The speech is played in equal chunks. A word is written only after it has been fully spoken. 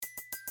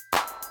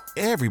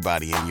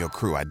Everybody in your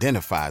crew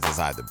identifies as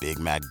either Big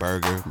Mac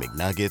Burger,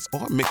 McNuggets,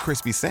 or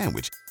McCrispy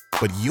Sandwich.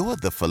 But you're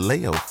the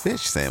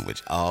Filet-O-Fish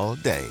Sandwich all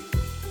day.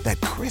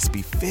 That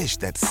crispy fish,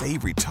 that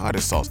savory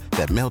tartar sauce,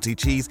 that melty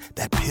cheese,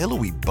 that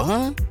pillowy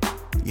bun.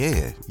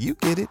 Yeah, you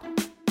get it.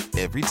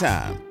 Every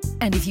time.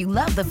 And if you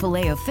love the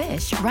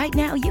Filet-O-Fish, right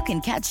now you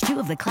can catch 2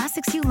 of the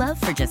classics you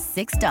love for just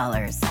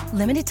 $6.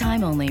 Limited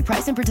time only.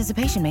 Price and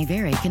participation may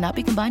vary. Cannot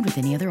be combined with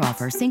any other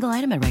offer. Single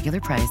item at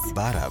regular price.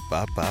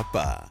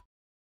 Ba-da-ba-ba-ba.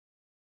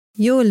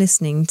 You're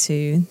listening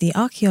to the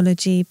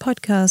Archaeology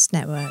Podcast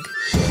Network.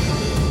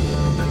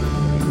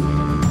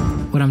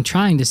 What I'm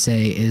trying to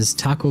say is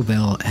Taco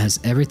Bell has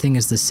everything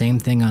as the same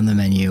thing on the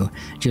menu,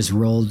 just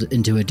rolled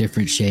into a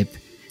different shape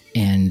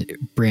and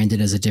branded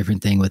as a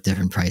different thing with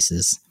different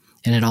prices.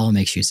 And it all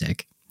makes you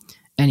sick.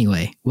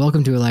 Anyway,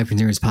 welcome to a Life from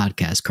Nerds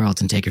podcast.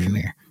 Carlton, take it from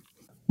here.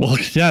 Well,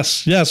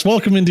 yes.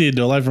 Welcome indeed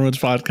to a Life in Ruins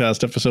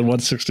podcast, episode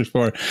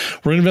 164. We're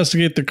going to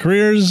investigate the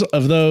careers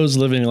of those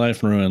living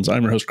life in ruins.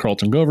 I'm your host,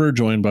 Carlton Gover,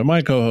 joined by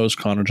my co-host,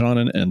 Connor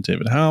Johnnon and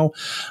David Howe.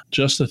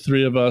 Just the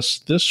three of us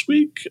this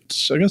week.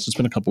 I guess it's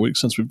been a couple weeks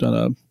since we've done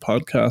a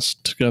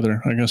podcast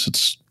together. I guess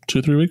it's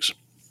 2-3 weeks.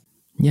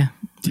 Yeah,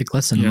 like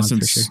less than a month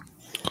for sure.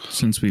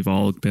 Since we've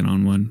all been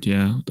on one.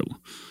 Yeah. What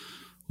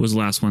was the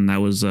last one? That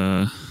was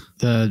the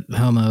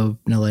Homo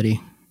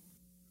Naledi.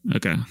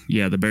 Okay.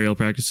 Yeah, the burial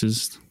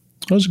practices.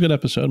 That was a good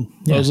episode.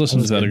 Yeah, I was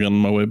listening to that good. again on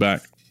my way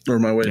back, or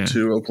my way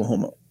to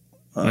Oklahoma.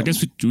 I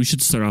guess we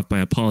should start off by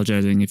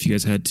apologizing if you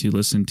guys had to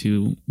listen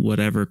to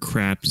whatever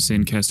crap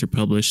Zencaster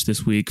published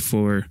this week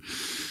for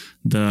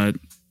the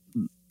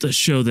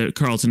show that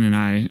Carlton and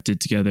I did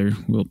together.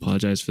 We'll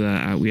apologize for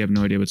that. We have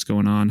no idea what's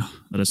going on.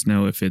 Let us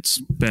know if it's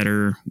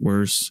better,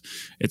 worse.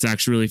 It's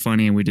actually really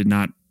funny, and we did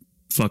not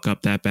fuck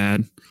up that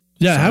bad.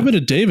 Yeah, it happened to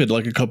David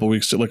like a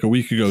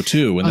week ago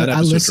too. When that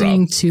episode dropped.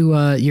 Listening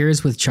to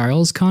yours with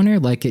Charles, Connor,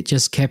 like it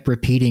just kept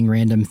repeating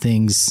random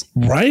things.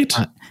 Right?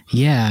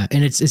 Yeah,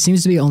 and it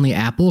seems to be only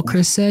Apple,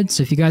 Chris said.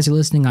 So if you guys are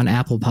listening on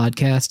Apple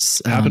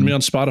Podcasts. Happened to me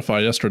on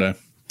Spotify yesterday.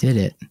 Did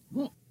it?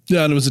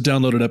 Yeah, and it was a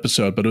downloaded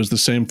episode, but it was the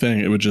same thing.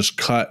 It would just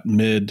cut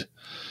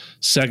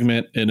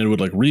mid-segment, and it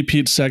would like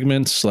repeat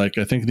segments. Like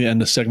I think the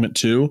end of segment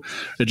 2,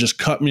 it just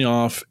cut me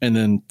off and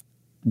then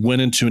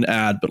went into an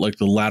ad, but like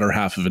the latter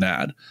half of an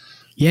ad.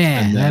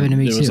 Yeah, that happened to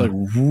me too. It was like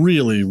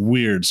really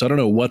weird. So I don't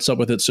know what's up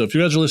with it. So if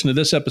you guys are listening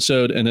to this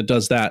episode and it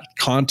does that,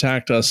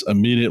 contact us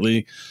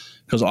immediately,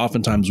 because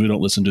oftentimes we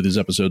don't listen to these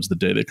episodes the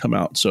day they come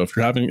out. So if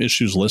you're having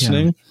issues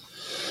listening,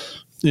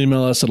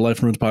 email us at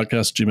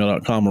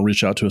lifeandruinspodcast@gmail.com or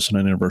reach out to us on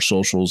any of our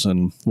socials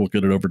and we'll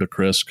get it over to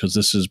Chris, because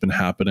this has been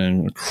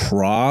happening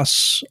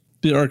across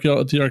the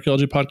Archaeology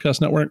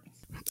Podcast Network.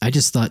 I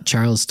just thought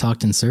Charles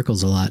talked in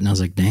circles a lot, and I was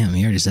like, damn,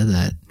 he already said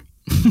that.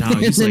 No,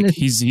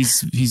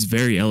 he's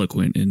very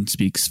eloquent and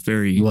speaks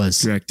very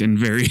direct and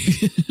very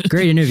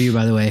great interview,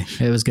 by the way.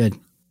 It was good.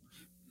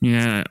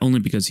 Yeah, only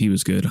because he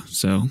was good.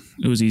 So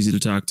it was easy to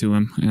talk to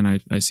him,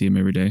 and I see him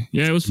every day.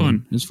 Yeah, it was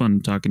fun. It was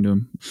fun talking to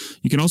him.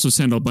 You can also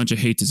send a bunch of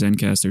hate to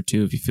Zencaster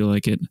too if you feel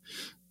like it.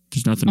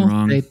 There's nothing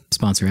wrong. They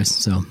sponsor us,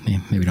 so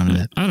maybe we don't do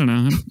that. I don't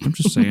know. I'm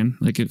just saying.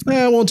 Like,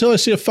 well, until I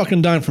see a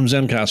fucking dime from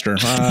Zencaster,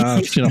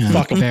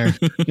 fuck them.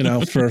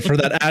 Fair. For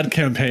that ad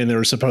campaign they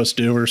were supposed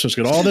to do, we were supposed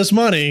to get all this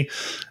money.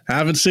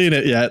 Haven't seen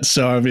it yet,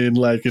 so I mean,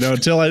 like,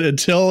 until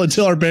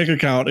our bank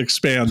account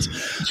expands,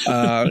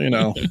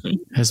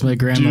 As my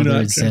grandmother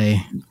would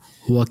say,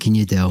 what can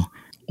you do?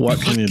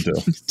 What can you do?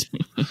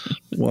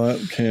 What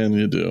can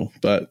you do?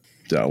 But.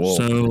 Yeah, well.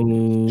 So,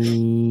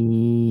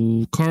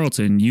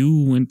 Carlton,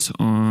 you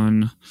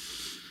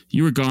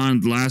were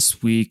gone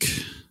last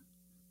week.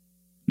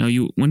 No,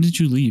 when did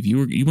you leave?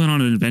 You went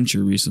on an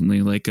adventure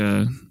recently, like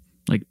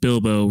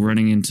Bilbo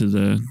running into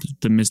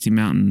the Misty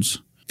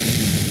Mountains.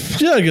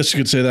 Yeah, I guess you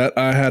could say that.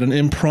 I had an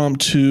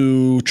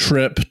impromptu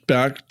trip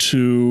back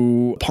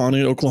to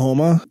Pawnee,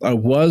 Oklahoma. I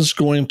was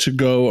going to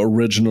go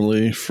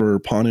originally for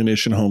Pawnee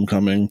Nation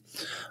Homecoming.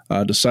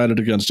 Decided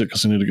against it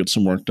because I needed to get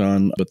some work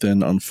done. But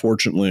then,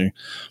 unfortunately,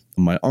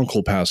 my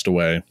uncle passed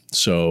away,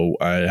 so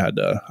I had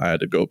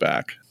to go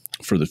back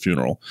for the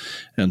funeral.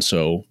 And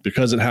so,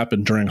 because it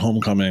happened during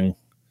homecoming,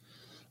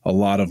 a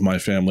lot of my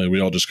family, we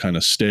all just kind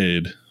of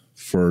stayed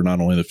for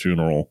not only the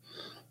funeral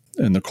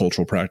and the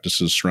cultural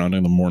practices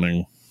surrounding the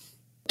morning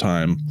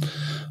time,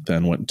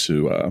 then went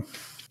to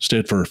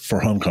stayed for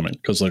homecoming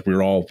because like we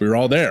were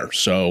all there.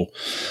 So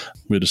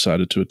we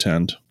decided to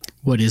attend.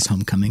 What is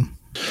homecoming?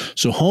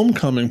 So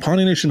homecoming,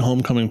 Pawnee Nation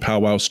Homecoming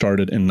Powwow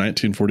started in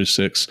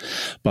 1946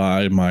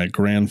 by my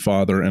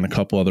grandfather and a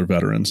couple other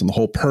veterans. And the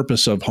whole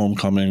purpose of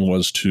homecoming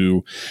was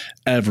to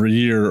every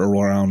year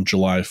around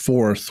July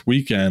 4th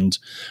weekend,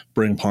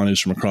 bring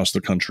Pawnees from across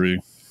the country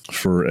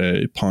for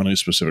a Pawnee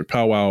specific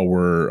powwow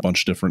where a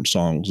bunch of different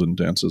songs and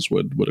dances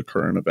would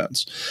occur in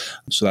events.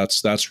 So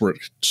that's where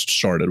it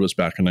started, was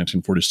back in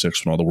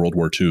 1946 when all the World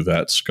War II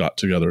vets got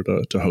together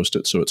to host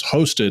it. So it's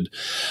hosted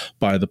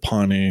by the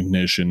Pawnee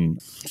Nation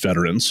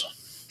veterans.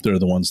 They're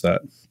the ones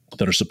that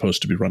are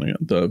supposed to be running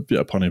it,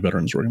 the Pawnee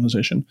Veterans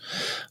Organization.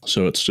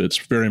 So it's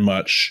very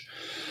much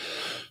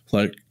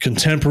like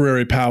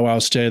contemporary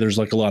powwows today, there's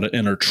like a lot of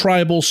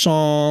intertribal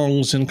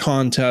songs and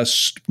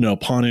contests. No,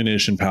 Pawnee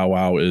Nation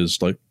powwow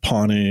is like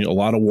Pawnee, a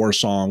lot of war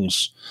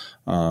songs,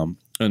 and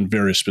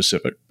very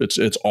specific.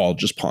 It's all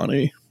just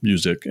Pawnee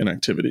music and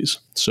activities.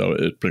 So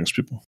it brings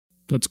people.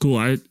 That's cool.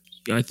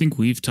 I think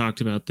we've talked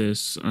about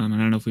this. I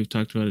don't know if we've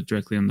talked about it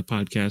directly on the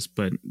podcast,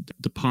 but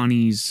the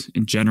Pawnees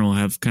in general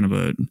have kind of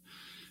at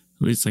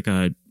least like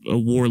a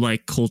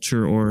warlike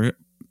culture, or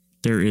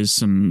there is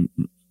some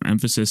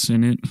emphasis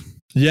in it.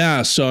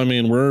 Yeah. So, I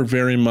mean, we're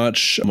very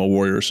much a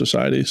warrior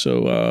society.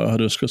 So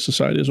Haduska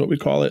society is what we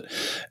call it.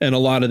 And a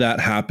lot of that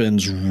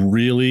happens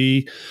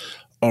really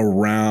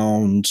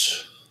around,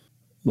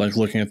 like,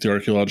 looking at the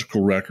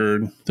archaeological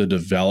record, the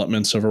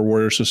developments of our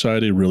warrior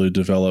society really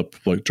develop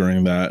like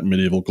during that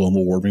medieval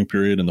global warming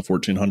period in the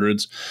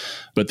 1400s,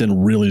 but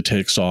then really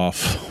takes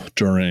off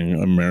during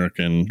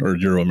American or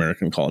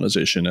Euro-American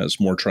colonization as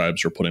more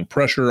tribes are putting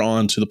pressure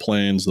onto the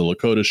plains. The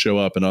Lakotas show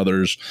up and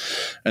others,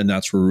 and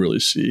that's where we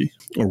really see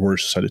our warrior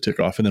society take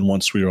off. And then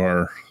once we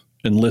are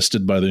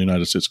enlisted by the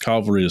United States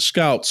Cavalry as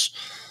scouts,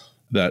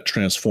 that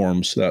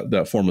transforms,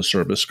 that form of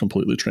service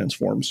completely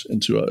transforms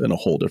into in a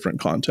whole different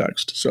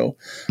context. So,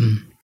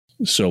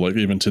 So like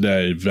even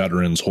today,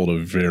 veterans hold a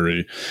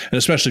very, and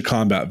especially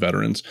combat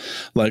veterans,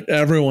 like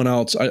everyone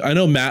else. I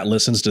know Matt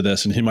listens to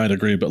this and he might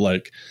agree, but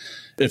like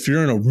if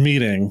you're in a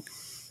meeting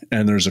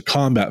and there's a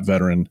combat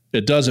veteran,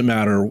 it doesn't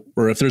matter.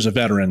 Or if there's a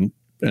veteran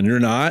and you're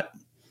not,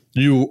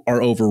 you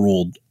are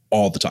overruled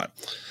all the time.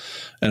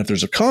 And if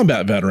there's a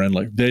combat veteran,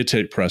 like they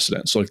take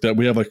precedence. So like that,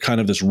 we have like kind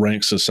of this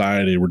rank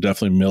society where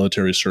definitely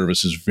military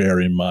service is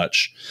very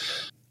much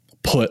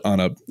put on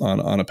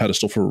a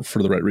pedestal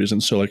for the right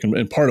reasons. So like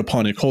in part of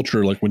Pawnee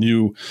culture, like when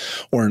you,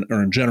 or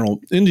in general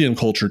Indian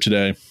culture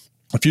today,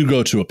 if you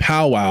go to a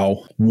powwow,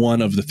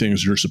 one of the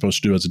things you're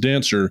supposed to do as a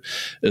dancer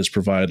is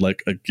provide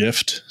like a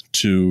gift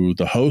to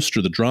the host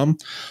or the drum.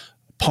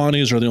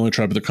 Pawnees are the only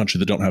tribe of the country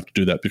that don't have to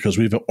do that because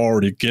we've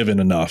already given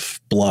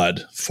enough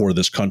blood for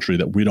this country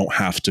that we don't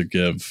have to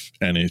give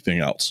anything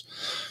else.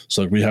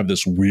 So like we have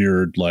this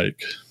weird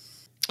like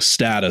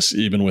status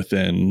even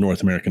within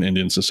North American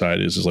Indian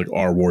societies is like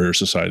our warrior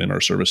society and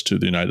our service to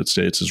the United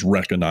States is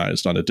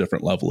recognized on a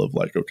different level of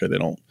like, okay,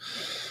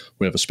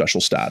 we have a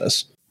special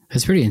status.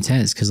 It's pretty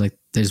intense because like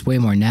there's way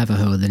more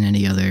Navajo than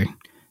any other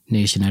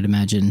nation, I'd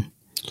imagine.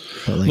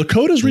 But like,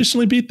 Lakotas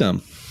recently beat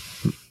them.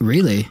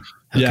 Really?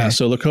 Okay. Yeah,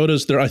 so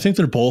Lakotas, I think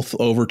they're both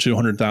over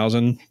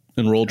 200,000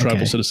 enrolled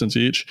tribal citizens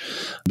each.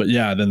 But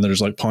yeah, then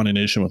there's like Pawnee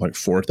Nation with like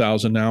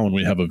 4,000 now, and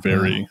we have a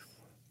very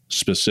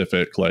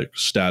specific like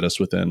status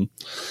within.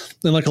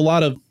 And like a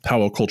lot of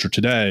powwow culture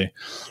today,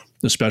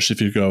 especially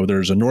if you go,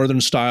 there's a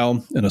northern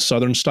style and a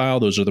southern style.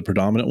 Those are the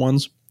predominant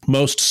ones.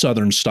 Most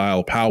southern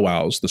style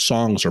powwows, the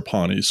songs are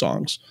Pawnee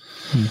songs.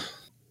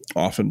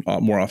 Often,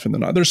 more often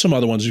than not. There's some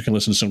other ones. You can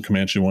listen to some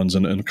Comanche ones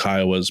and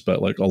Kiowas, but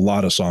like a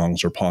lot of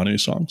songs are Pawnee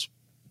songs.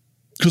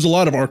 Because a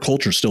lot of our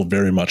culture is still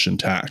very much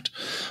intact.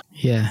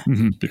 Yeah.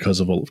 Because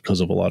of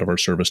a lot of our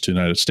service to the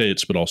United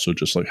States, but also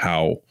just like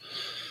how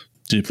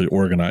deeply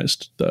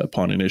organized the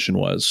Pawnee Nation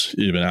was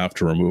even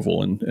after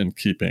removal and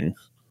keeping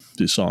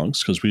these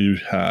songs. Because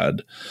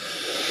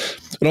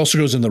it also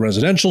goes in the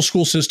residential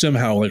school system,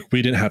 how like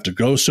we didn't have to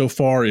go so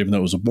far, even though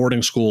it was a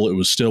boarding school, it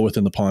was still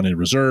within the Pawnee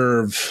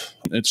Reserve.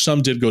 And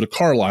some did go to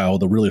Carlisle,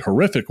 the really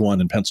horrific one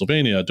in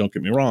Pennsylvania, don't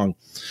get me wrong.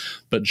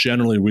 But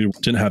generally we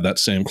didn't have that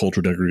same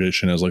cultural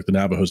degradation as like the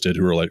Navajos did,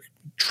 who were like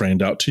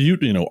trained out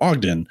to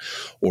Ogden,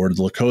 or the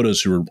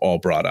Lakotas who were all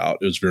brought out.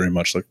 It was very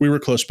much like we were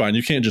close by, and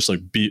you can't just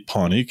like beat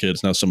Pawnee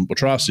kids. Now some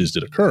atrocities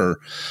did occur,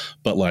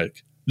 but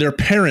like their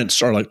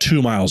parents are like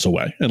 2 miles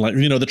away, and like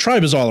the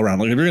tribe is all around.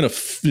 Like if you're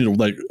gonna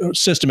like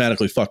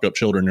systematically fuck up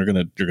children, you're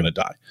gonna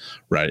die,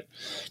 right?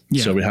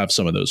 Yeah. So we have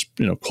some of those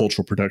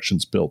cultural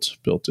protections built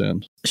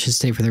in. I should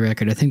state for the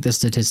record, I think the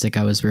statistic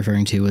I was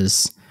referring to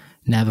was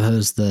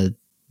Navajo's the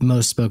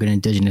most spoken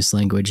indigenous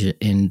language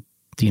in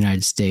the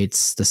United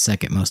States, the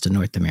second most in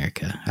North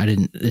America.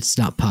 It's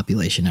not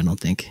population, I don't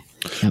think.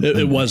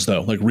 It was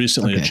though, like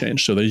recently it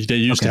changed. So they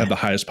used to have the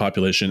highest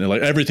population, and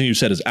like everything you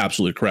said is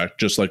absolutely correct.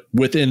 Just like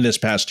within this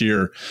past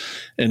year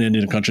in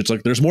Indian country, it's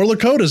like there's more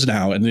Lakotas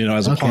now. And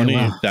as a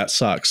Pawnee, that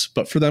sucks,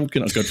 but for them,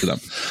 good for them.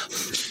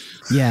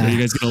 Yeah. You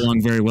guys get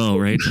along very well,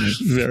 right?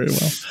 Very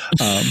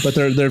well. But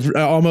they're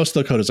almost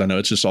Lakotas. I know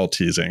it's just all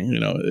teasing.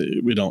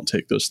 We don't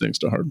take those things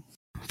to heart.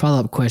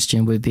 Follow-up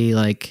question would be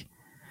like,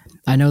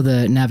 I know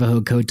the Navajo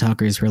code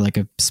talkers were like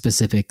a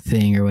specific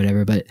thing or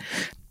whatever, but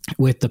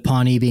with the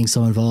Pawnee being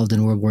so involved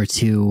in World War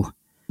II,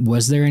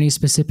 was there any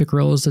specific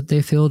roles that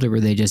they filled, or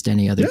were they just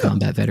any other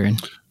combat veteran?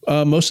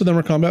 Most of them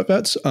were combat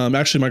vets.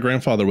 Actually, my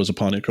grandfather was a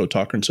Pawnee code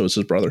talker, and so was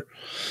his brother.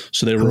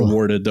 So they were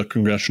awarded the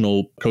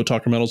Congressional Code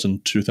Talker Medals in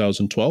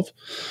 2012.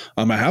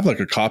 I have like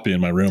a copy in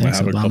my room.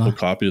 Thanks, I have Obama. A couple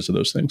copies of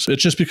those things.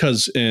 It's just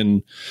because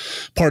in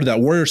part of that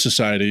warrior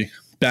society,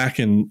 back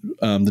in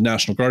the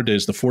National Guard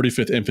days, the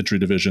 45th Infantry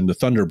Division, the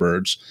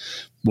Thunderbirds,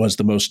 was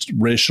the most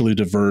racially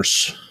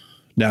diverse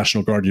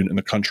National Guard unit in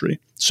the country.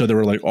 So they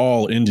were like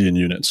all Indian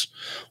units.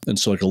 And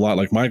so like a lot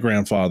like my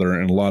grandfather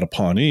and a lot of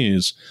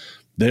Pawnees,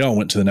 they all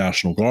went to the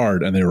National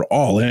Guard, and they were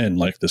all in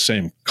like the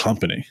same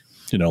company.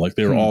 Like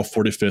they were all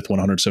 45th,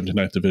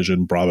 179th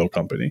Division Bravo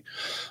Company,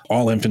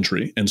 all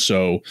infantry. And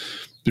so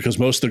because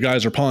most of the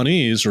guys are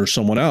Pawnees or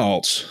someone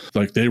else,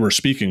 like they were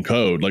speaking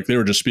code, like they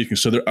were just speaking.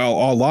 So there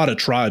are a lot of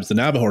tribes. The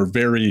Navajo are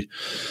very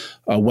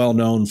well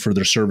known for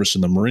their service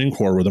in the Marine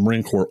Corps, where the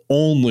Marine Corps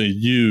only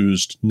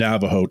used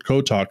Navajo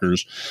code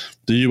talkers.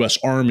 The U.S.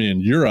 Army in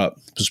Europe,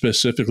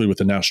 specifically with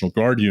the National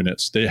Guard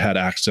units, they had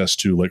access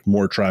to like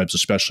more tribes,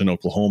 especially in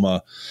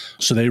Oklahoma.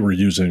 So they were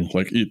using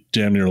like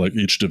damn near like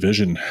each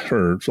division,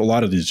 or a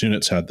lot of these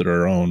units had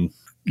their own,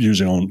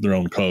 using their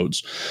own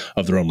codes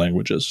of their own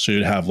languages. So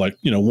you'd have like,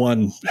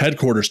 one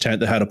headquarters tent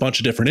that had a bunch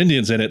of different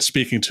Indians in it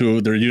speaking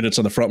to their units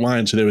on the front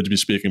line. So they would be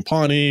speaking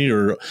Pawnee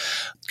or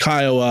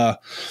Kiowa.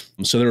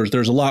 So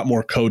there's a lot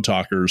more code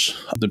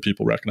talkers than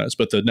people recognize.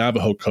 But the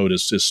Navajo code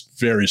is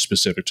very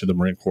specific to the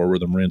Marine Corps, where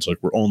the Marines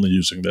we're only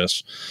using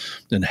this,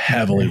 and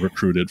heavily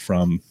recruited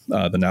from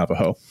the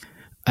Navajo.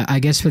 I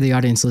guess for the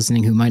audience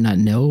listening who might not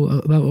know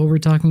about what we're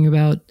talking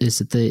about, is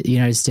that the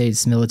United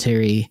States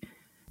military,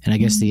 and I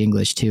guess the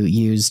English too,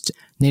 used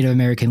Native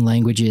American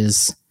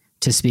languages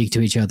to speak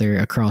to each other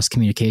across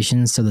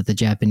communications, so that the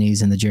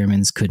Japanese and the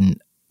Germans couldn't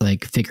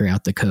like figure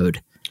out the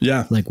code.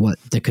 Yeah. Like what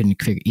they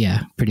couldn't figure.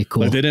 Yeah. Pretty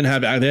cool. Like they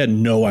had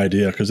no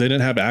idea, because they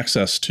didn't have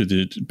access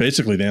to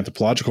basically the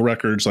anthropological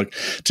records. Like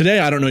today,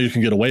 I don't know, you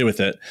can get away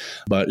with it,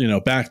 but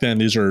back then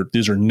these are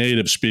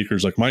native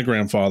speakers. Like my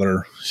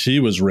grandfather, he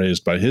was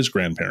raised by his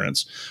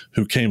grandparents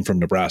who came from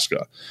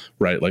Nebraska,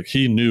 right? Like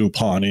he knew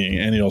Pawnee,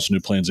 and he also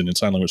knew Plains Indian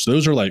Sign Language. So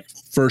those are like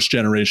first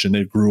generation.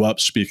 They grew up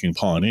speaking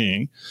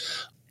Pawnee.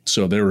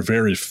 So they were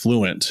very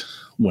fluent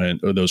when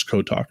those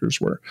code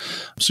talkers were.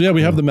 So yeah,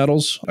 we have the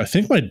medals. I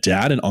think my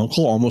dad and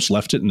uncle almost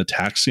left it in a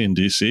taxi in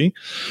DC.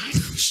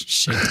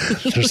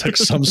 There's like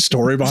some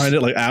story behind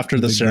it. Like after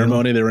the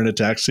ceremony, they were in a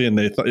taxi, and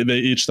they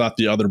each thought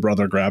the other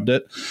brother grabbed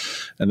it,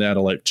 and they had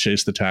to like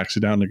chase the taxi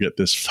down to get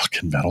this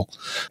fucking medal.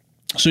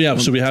 So yeah,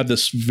 so we have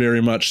this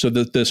very much. So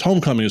that this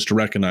homecoming is to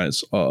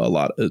recognize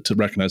to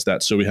recognize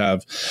that. So we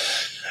have,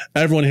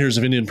 everyone hears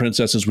of Indian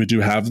princesses. We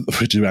do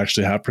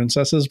actually have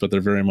princesses, but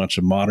they're very much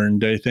a modern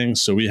day thing.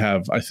 So we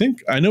have,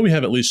 I know we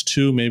have at least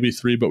 2, maybe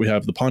 3, but we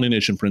have the Pawnee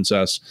Nation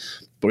Princess,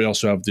 but we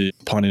also have the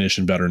Pawnee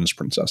Nation Veterans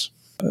Princess.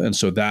 And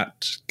so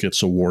that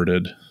gets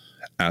awarded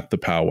at the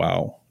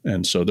powwow.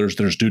 And so there's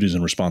duties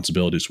and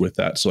responsibilities with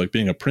that. So like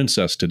being a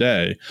princess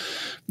today,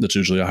 that's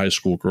usually a high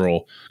school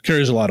girl,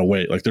 carries a lot of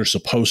weight. Like they're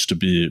supposed to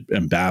be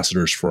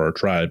ambassadors for our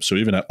tribe. So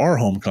even at our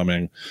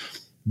homecoming,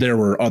 there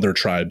were other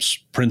tribes'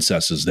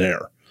 princesses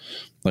there.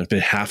 Like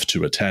they have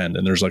to attend,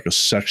 and there's like a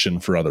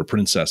section for other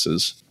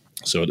princesses.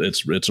 So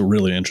it's a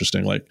really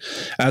interesting, like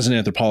as an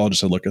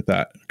anthropologist, I look at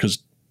that, because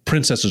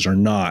princesses are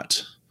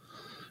not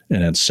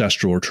an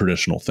ancestral or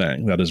traditional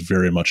thing. That is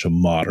very much a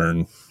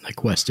modern,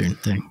 like Western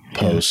thing,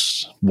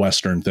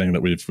 post-Western thing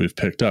that we've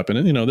picked up,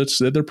 and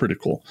they're pretty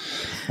cool.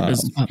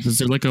 Is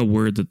there like a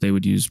word that they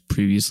would use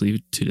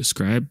previously to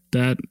describe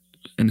that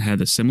and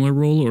had a similar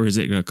role, or is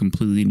it a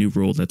completely new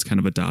role that's kind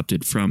of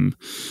adopted from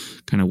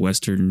kind of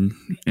Western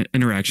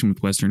interaction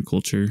with Western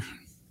culture?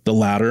 The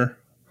latter.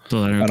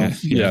 Okay.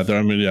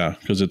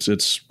 Because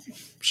it's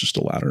just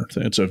a latter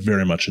thing. It's a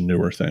very much a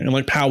newer thing. And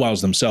like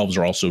powwows themselves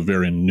are also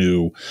very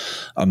new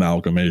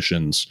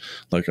amalgamations.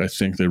 Like I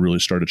think they really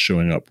started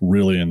showing up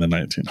really in the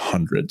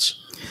 1900s.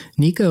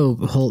 Nico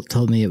Holt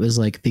told me it was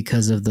like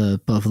because of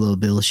the Buffalo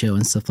Bill show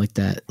and stuff like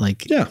that.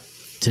 Like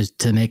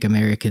to make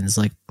Americans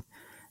like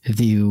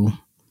view,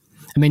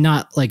 I mean,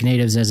 not like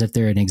natives as if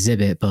they're an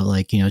exhibit, but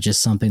like,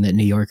 just something that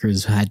New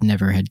Yorkers had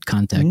never had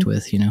contact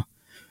with,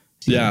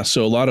 Yeah,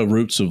 so a lot of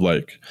roots of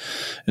like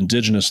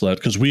indigenous led,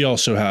 because we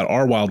also had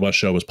our Wild West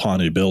show was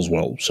Pawnee Bill's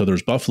World. So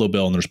there's Buffalo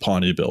Bill and there's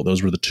Pawnee Bill.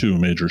 Those were the 2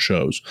 major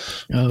shows.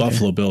 Okay.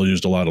 Buffalo Bill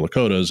used a lot of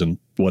Lakotas, and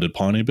what did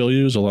Pawnee Bill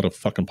use? A lot of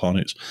fucking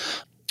Pawnees.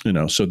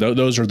 So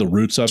those are the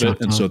roots of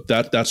it. And so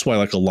that's why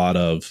like a lot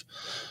of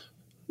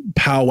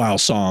powwow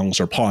songs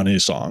are Pawnee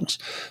songs.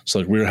 So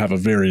like we have a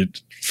very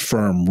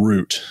firm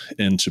root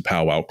into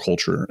powwow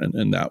culture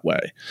in that way.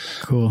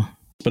 Cool.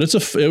 But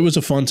it was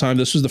a fun time.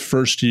 This was the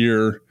first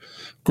year.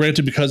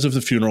 Granted, because of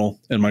the funeral,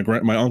 and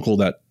my uncle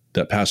that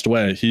passed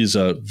away, he's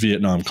a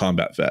Vietnam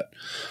combat vet.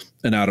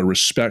 And out of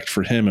respect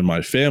for him and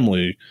my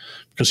family,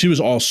 because he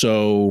was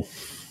also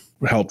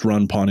helped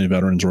run Pawnee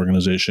Veterans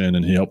Organization,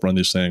 and he helped run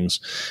these things.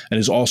 And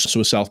he's also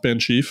a South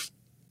Band chief,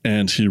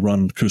 and he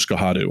run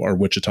Kuskahadu, our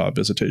Wichita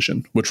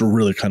visitation, which we're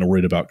really kind of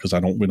worried about, because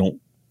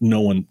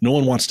no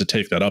one wants to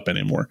take that up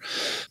anymore.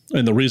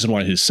 And the reason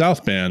why he's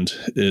South Band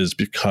is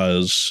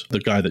because the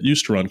guy that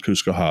used to run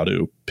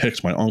Kuskahadu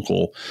picked my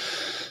uncle.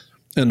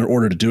 And in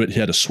order to do it, he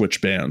had to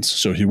switch bands.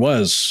 So he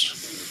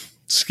was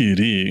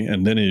Skee-Dee,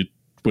 and then he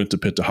went to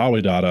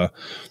Pitahawi-Dada,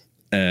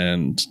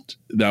 and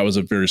that was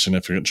a very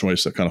significant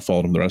choice that kind of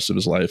followed him the rest of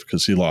his life,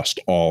 because he lost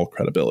all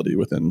credibility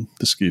within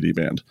the Skee-Dee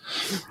band.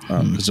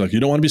 It's like, you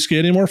don't want to be Skee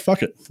anymore?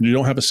 Fuck it. You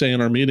don't have a say in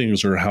our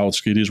meetings or how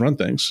Skee-Dees run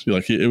things.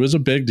 It was a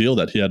big deal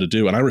that he had to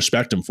do, and I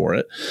respect him for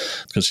it,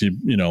 because he,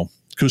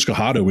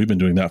 Cusco, we've been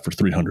doing that for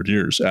 300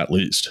 years at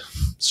least.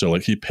 So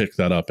like he picked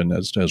that up and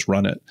has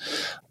run it.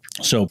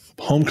 So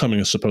homecoming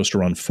is supposed to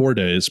run 4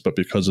 days, but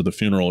because of the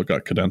funeral, it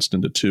got condensed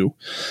into 2,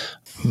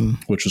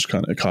 which was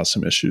it caused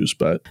some issues.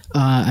 But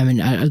I mean,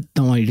 I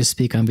don't want you to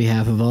speak on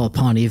behalf of all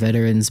Pawnee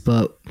veterans,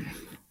 but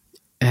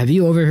have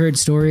you overheard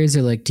stories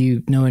or like, do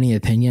you know any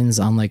opinions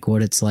on like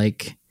what it's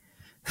like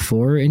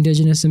for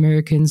Indigenous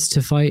Americans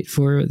to fight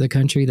for the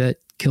country that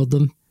killed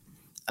them?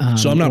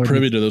 So I'm not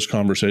privy to those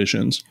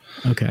conversations.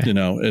 Okay. You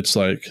know, it's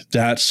like,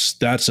 that's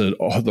like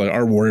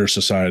our warrior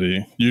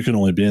society. You can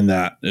only be in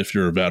that if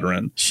you're a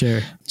veteran.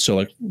 Sure. So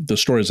like the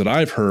stories that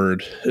I've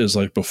heard is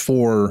like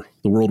before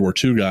the World War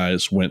II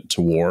guys went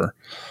to war,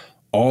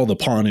 all the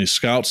Pawnee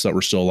scouts that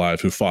were still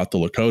alive who fought the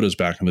Lakotas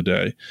back in the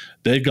day,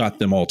 they got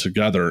them all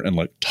together and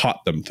like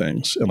taught them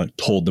things and like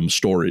told them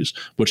stories,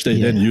 which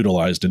they then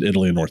utilized in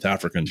Italy and North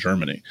Africa and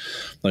Germany.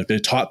 Like they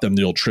taught them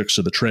the old tricks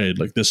of the trade.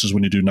 Like this is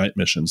when you do night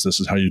missions. This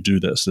is how you do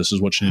this. This is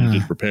what you need to do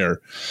to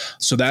prepare.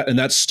 So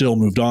that's still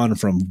moved on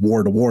from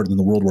war to war. And then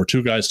the World War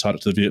II guys taught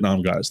it to the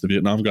Vietnam guys. The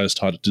Vietnam guys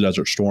taught it to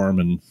Desert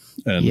Storm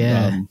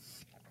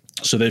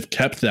so they've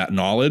kept that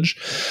knowledge.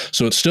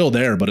 So it's still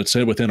there, but it's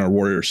within our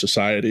warrior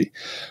society.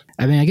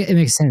 I mean, I get it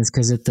makes sense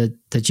because if the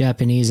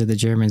Japanese or the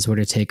Germans were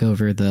to take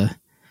over the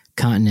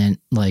continent,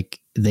 like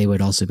they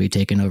would also be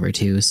taken over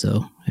too.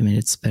 So, I mean,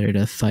 it's better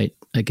to fight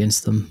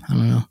against them. I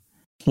don't know.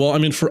 Well, I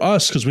mean, for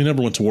us, because we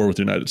never went to war with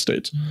the United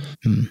States.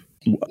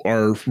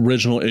 Our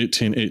original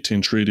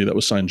 1818 treaty that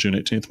was signed June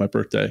 18th, my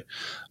birthday,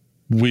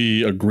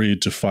 we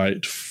agreed to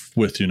fight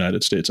with the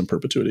United States in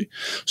perpetuity.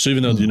 So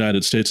even though the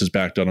United States has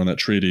backed out on that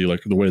treaty,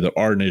 like the way that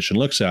our nation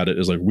looks at it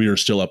is like we are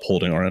still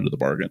upholding our end of the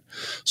bargain.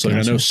 So like,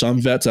 I know some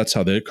vets, that's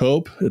how they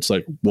cope. It's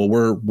like, well,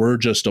 we're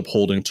just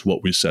upholding to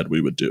what we said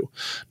we would do,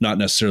 not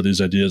necessarily these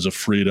ideas of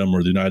freedom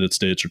or the United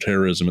States or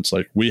terrorism. It's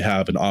like we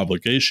have an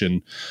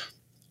obligation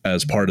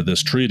as part of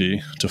this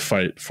treaty to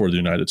fight for the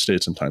United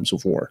States in times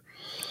of war.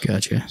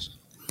 Gotcha.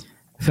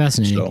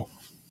 Fascinating. So,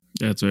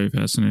 that's very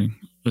fascinating.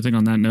 I think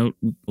on that note,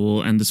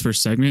 we'll end this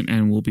first segment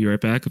and we'll be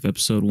right back with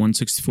episode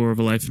 164 of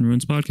A Life in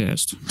Ruins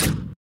podcast.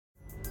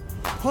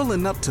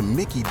 Pulling up to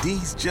Mickey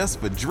D's just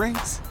for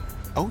drinks?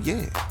 Oh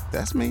yeah,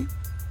 that's me.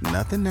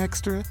 Nothing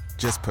extra,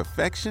 just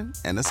perfection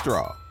and a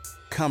straw.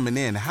 Coming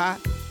in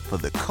hot for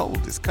the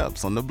coldest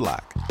cups on the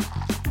block.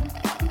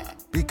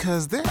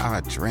 Because there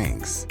are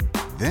drinks.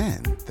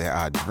 Then there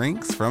are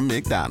drinks from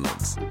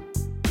McDonald's.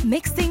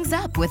 Mix things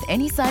up with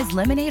any size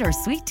lemonade or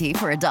sweet tea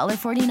for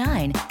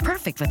 $1.49.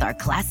 Perfect with our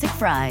classic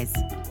fries.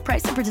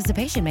 Price and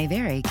participation may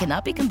vary.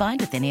 Cannot be combined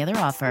with any other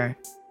offer.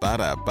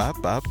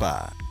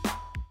 Ba-da-ba-ba-ba.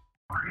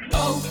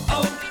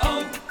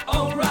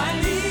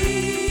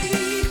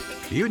 O'Reilly.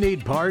 You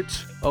need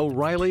parts?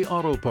 O'Reilly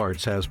Auto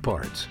Parts has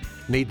parts.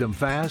 Need them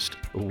fast?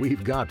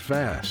 We've got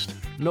fast.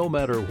 No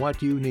matter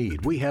what you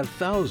need, we have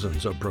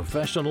thousands of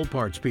professional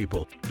parts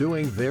people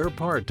doing their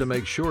part to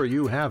make sure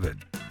you have it.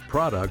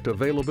 Product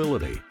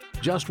availability.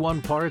 Just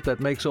one part that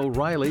makes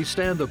O'Reilly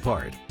stand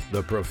apart.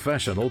 The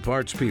professional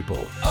parts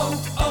people.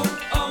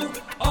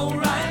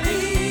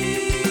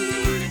 O'Reilly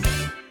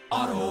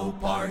Auto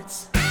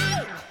Parts.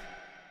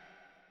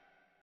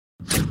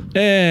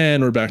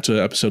 and we're back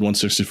to episode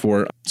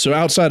 164. So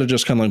outside of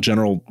just kind of like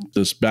general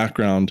this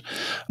background,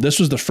 this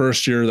was the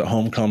first year that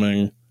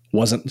homecoming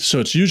wasn't. So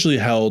it's usually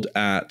held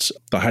at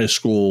the high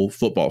school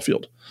football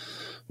field,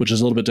 which is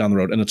a little bit down the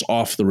road, and it's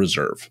off the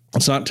reserve.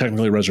 It's not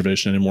technically a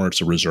reservation anymore.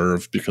 It's a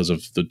reserve because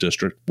of the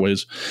district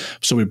ways.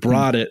 So we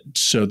brought it.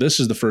 So this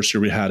is the first year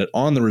we had it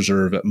on the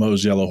reserve at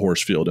Moe's Yellow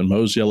Horse Field. And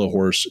Moe's Yellow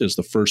Horse is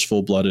the first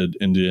full-blooded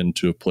Indian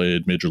to have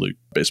played Major League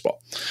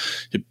Baseball.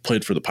 He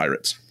played for the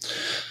Pirates.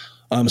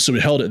 So we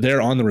held it there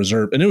on the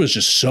reserve, and it was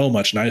just so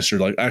much nicer,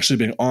 like actually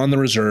being on the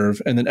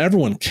reserve. And then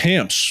everyone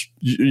camps,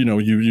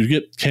 you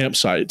get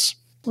campsites.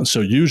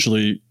 So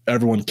usually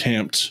everyone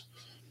camped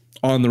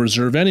on the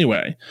reserve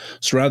anyway.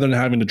 So rather than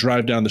having to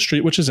drive down the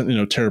street, which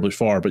isn't, terribly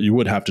far, but you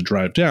would have to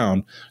drive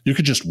down, you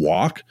could just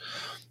walk.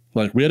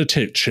 Like we had to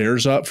take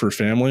chairs up for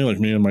family, like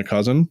me and my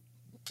cousin.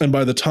 And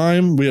by the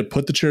time we had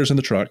put the chairs in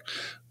the truck,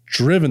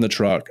 driven the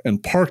truck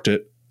and parked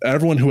it,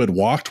 everyone who had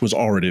walked was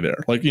already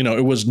there. Like,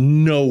 it was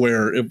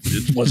nowhere. It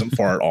wasn't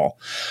far at all.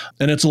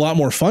 And it's a lot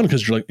more fun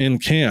because you're like in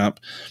camp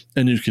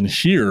and you can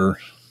hear,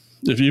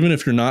 even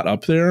if you're not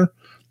up there,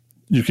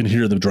 you can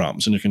hear the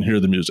drums and you can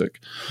hear the music.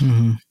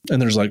 Mm-hmm.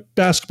 And there's like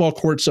basketball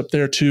courts up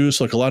there too.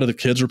 So like a lot of the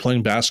kids were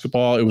playing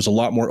basketball. It was a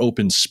lot more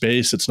open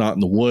space. It's not in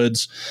the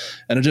woods.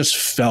 And it just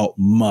felt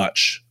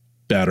much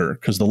better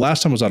because the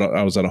last time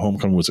I was at a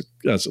homecoming was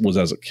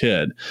as a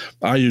kid.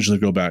 I usually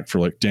go back for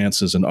like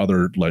dances and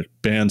other like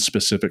band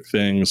specific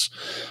things.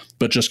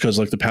 But just because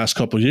like the past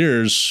couple of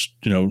years,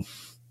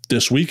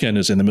 this weekend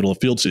is in the middle of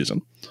field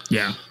season.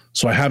 Yeah.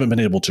 So I haven't been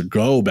able to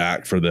go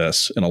back for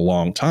this in a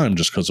long time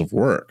just because of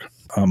work.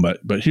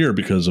 But here,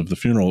 because of the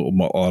funeral,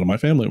 a lot of my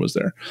family was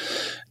there.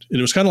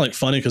 it was kind of like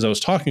funny because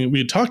we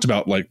had talked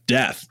about like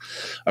death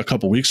a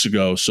couple weeks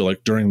ago. So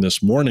like during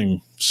this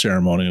morning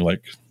ceremony,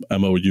 like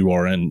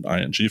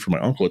MOURNING for my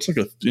uncle, it's like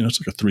a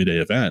 3-day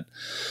event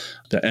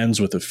that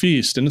ends with a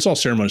feast, and it's all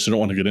ceremony, so I don't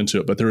want to get into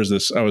it. But there was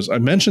this, I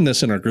mentioned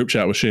this in our group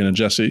chat with Shane and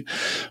Jesse.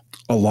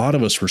 A lot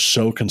of us were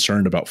so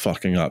concerned about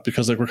fucking up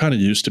because like we're kind of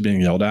used to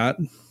being yelled at.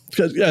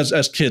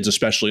 As kids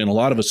especially, and a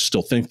lot of us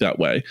still think that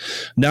way.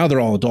 Now they're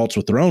all adults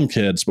with their own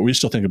kids, but we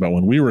still think about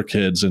when we were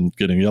kids and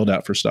getting yelled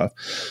at for stuff.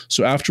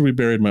 So after we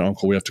buried my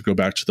uncle, we have to go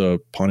back to the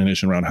Pawnee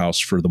Nation Roundhouse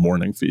for the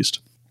morning feast.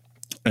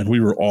 And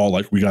we were all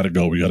like, we got to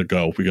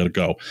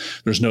go.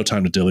 There's no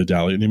time to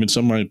dilly-dally. And even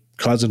some of my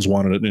cousins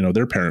wanted it,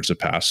 their parents had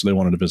passed, so they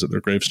wanted to visit their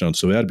gravestones,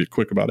 so they had to be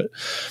quick about it.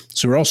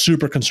 So we're all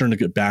super concerned to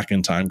get back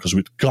in time because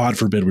God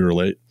forbid we were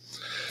late.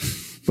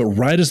 But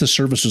right as the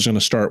service was going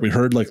to start, we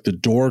heard like the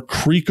door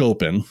creak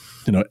open.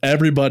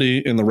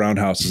 Everybody in the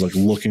roundhouse is like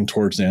looking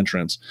towards the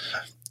entrance.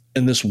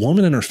 And this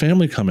woman and her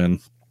family come in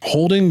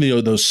holding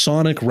those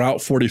Sonic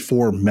Route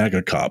 44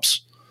 mega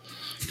cups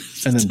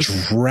and then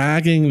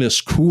dragging this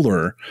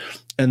cooler.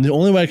 And the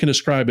only way I can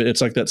describe it, it's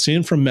like that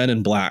scene from Men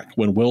in Black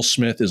when Will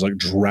Smith is like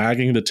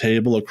dragging the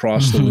table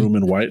across the room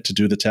in white to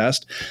do the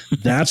test.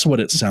 That's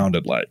what it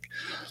sounded like.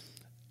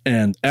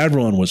 And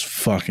everyone was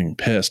fucking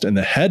pissed. And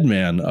the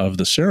headman of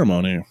the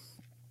ceremony,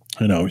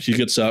 he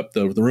gets up,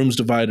 the room's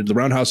divided, the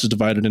roundhouse is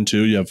divided in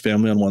two. You have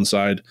family on one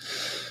side,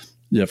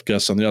 you have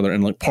guests on the other.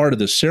 And like part of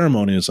this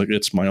ceremony is like,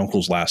 it's my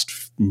uncle's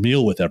last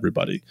meal with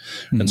everybody.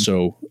 Mm-hmm. And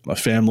so a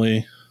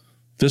family,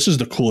 this is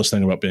the coolest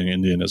thing about being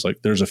Indian is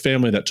like, there's a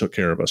family that took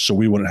care of us so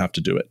we wouldn't have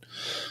to do it.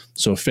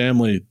 So a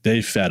family,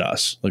 they fed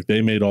us, like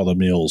they made all the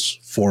meals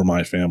for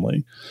my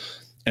family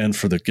and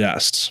for the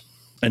guests.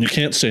 And you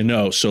can't say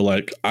no. So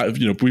like,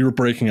 we were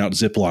breaking out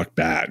Ziploc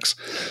bags.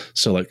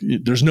 So like,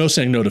 there's no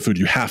saying no to food.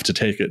 You have to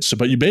take it. So,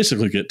 but you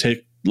basically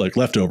take like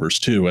leftovers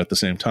too at the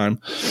same time.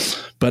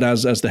 But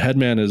as the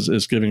headman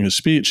is giving his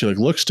speech, he like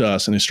looks to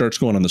us and he starts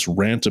going on this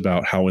rant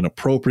about how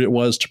inappropriate it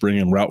was to bring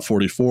in Route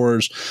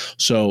 44s.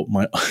 So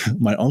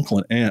my uncle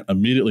and aunt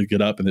immediately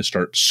get up and they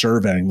start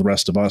surveying the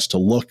rest of us to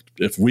look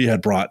if we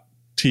had brought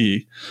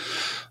tea.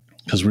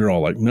 Because we were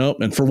all like,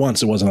 nope. And for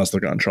once, it wasn't us that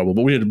got in trouble.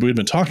 But we'd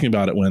been talking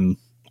about it when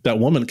that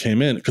woman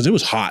came in because it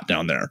was hot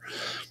down there.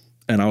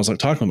 And I was like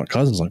talking with my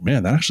cousins like,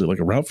 man, that actually like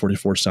a Route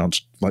 44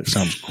 sounds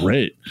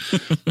great.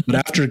 But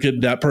after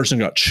that person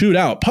got chewed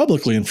out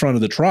publicly in front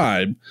of the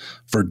tribe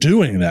for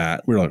doing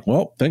that, we were like,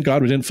 well, thank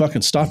God we didn't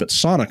fucking stop at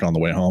Sonic on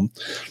the way home.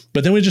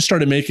 But then we just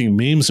started making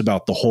memes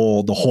about the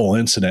whole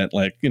incident.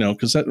 Like,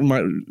 cause that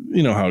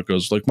how it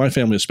goes. Like my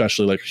family,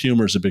 especially like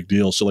humor is a big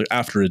deal. So like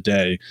after a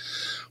day,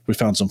 we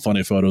found some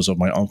funny photos of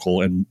my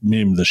uncle and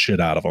memed the shit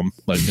out of him.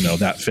 Like,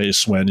 that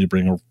face when you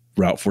bring a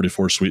Route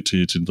 44 sweet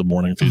tea to the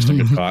morning feast and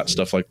get caught,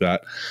 stuff like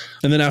that.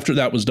 And then after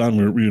that was done,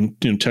 we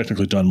were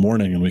technically done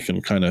mourning and we can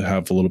kind of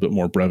have a little bit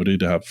more brevity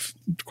to have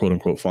quote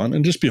unquote fun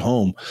and just be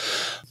home.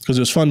 Because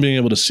it was fun being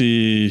able to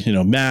see,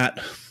 Matt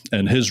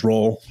and his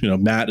role.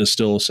 Matt is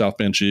still a South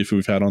Band chief who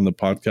we've had on the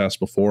podcast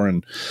before.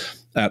 And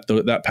at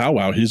that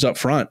powwow, he's up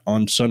front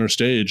on center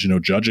stage,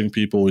 judging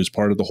people. He's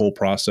part of the whole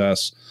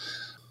process.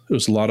 It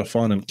was a lot of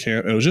fun and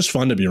it was just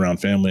fun to be around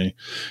family,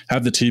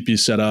 have the teepee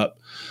set up.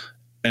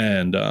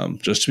 And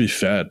just to be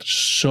fed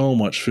so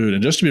much food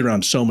and just to be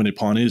around so many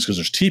Pawnees because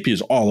there's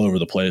teepees all over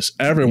the place.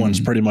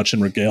 Everyone's pretty much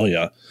in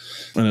regalia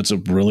and it's a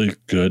really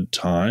good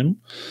time.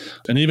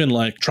 And even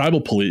like tribal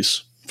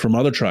police from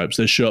other tribes,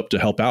 they show up to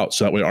help out.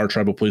 So that way our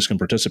tribal police can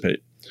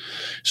participate.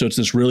 So it's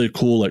this really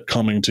cool like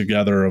coming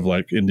together of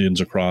like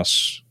Indians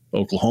across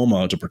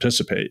Oklahoma to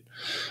participate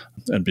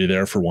and be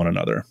there for one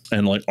another.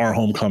 And like our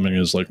homecoming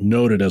is like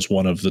noted as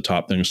one of the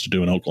top things to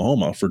do in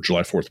Oklahoma for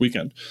July 4th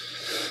weekend.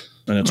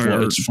 And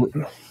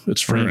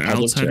it's free and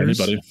public to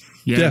anybody.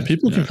 Yeah,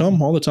 people can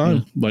come all the time.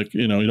 Yeah. Like,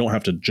 you don't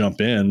have to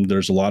jump in.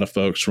 There's a lot of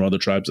folks from other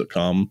tribes that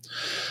come.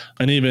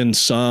 And even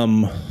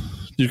some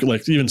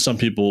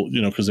people,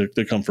 because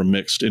they come from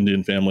mixed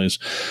Indian families,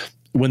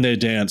 when they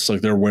dance,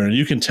 like they're wearing,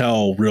 you can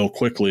tell real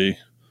quickly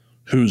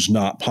who's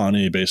not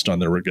Pawnee based on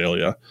their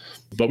regalia.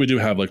 But we do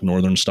have like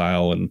Northern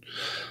style and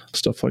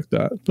stuff like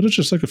that. But it's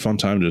just like a fun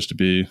time just to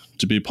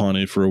be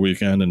Pawnee for a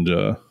weekend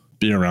and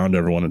be around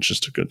everyone. It's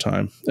just a good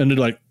time. And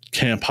like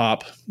camp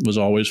hop was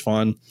always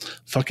fun.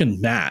 Fucking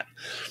Matt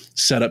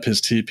set up his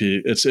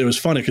teepee. It was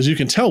funny because you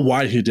can tell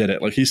why he did it.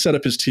 Like he set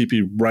up his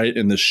teepee right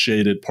in the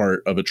shaded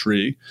part of a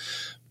tree,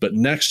 but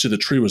next to the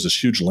tree was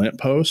this huge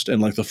lamppost.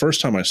 And like the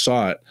first time I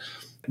saw it,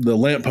 the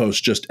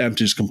lamppost just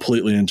empties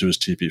completely into his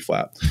teepee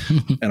flap.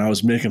 And I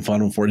was making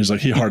fun of him for it. He's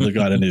like, he hardly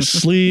got any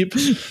sleep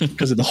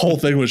because the whole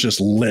thing was just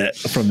lit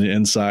from the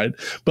inside.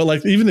 But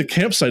like even the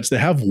campsites, they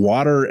have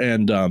water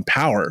and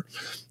power.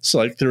 So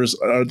like there's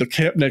the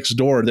camp next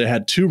door, they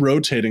had 2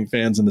 rotating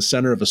fans in the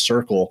center of a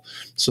circle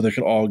so they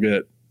could all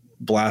get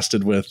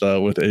blasted with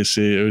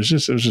AC. It was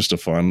just a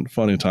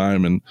funny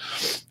time. And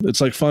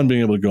it's like fun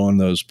being able to go in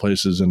those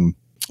places. And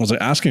I was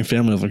like asking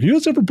family, I was like, you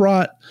guys ever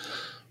brought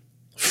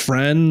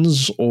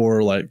friends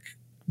or like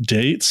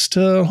dates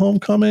to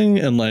homecoming?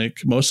 And like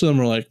most of them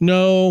were like,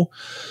 no.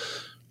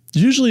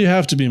 usually you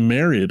have to be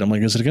married. I'm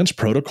like, is it against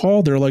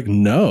protocol? They're like,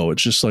 no,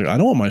 it's just like, I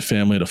don't want my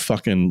family to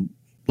fucking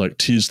like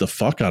tease the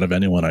fuck out of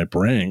anyone I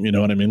bring. You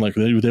know what I mean? Like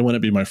they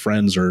wouldn't be my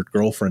friends or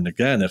girlfriend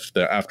again if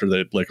after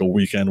they like a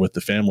weekend with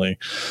the family,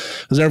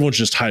 because everyone's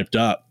just hyped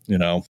up, you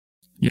know?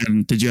 Yeah.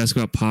 And did you ask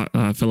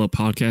about fellow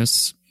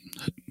podcasts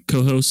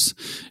co-hosts?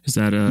 Is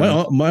that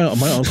my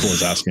uncle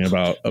was asking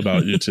about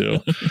you two,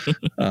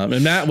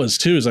 and Matt was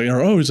too. He's like,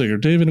 oh, he's like, are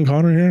David and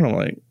Connor here? And I'm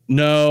like,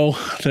 no,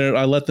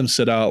 I let them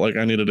sit out. Like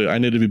I need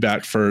to be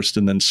back first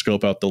and then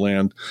scope out the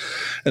land,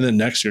 and then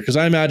next year, because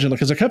I imagine,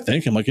 because I kept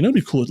thinking, like, you know,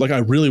 it'd be cool. Like I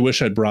really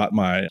wish I'd brought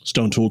my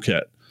Stone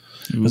toolkit,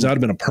 because that would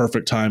have been a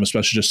perfect time,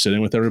 especially just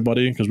sitting with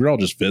everybody, because we were all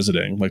just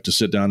visiting, like to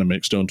sit down and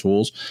make stone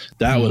tools.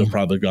 That would have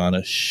probably gone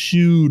a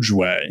huge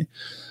way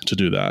to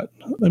do that.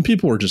 And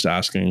people were just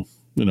asking,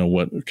 you know,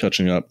 what,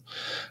 catching up.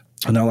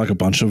 And now like a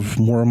bunch of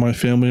more of my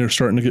family are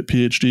starting to get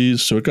PhDs.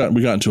 So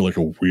we got into like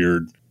a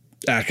weird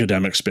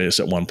academic space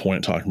at one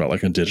point, talking about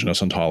like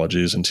indigenous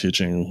ontologies and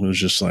teaching. It was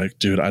just like,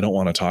 dude, I don't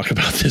want to talk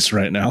about this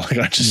right now. Like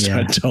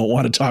I don't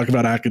want to talk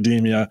about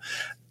academia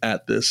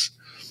at this.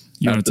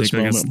 You want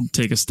to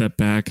take a step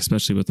back,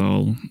 especially with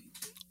all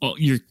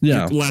your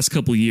last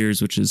couple of years,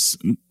 which has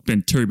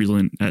been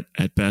turbulent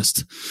at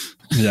best.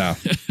 Yeah.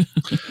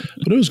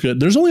 But it was good.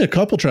 There's only a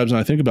couple tribes, and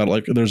I think about it,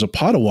 like there's a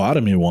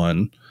Potawatomi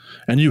one,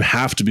 and you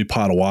have to be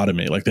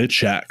Potawatomi. Like they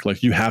check,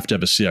 like you have to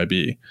have a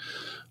CIB,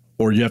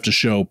 or you have to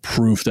show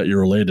proof that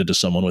you're related to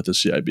someone with a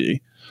CIB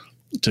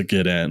to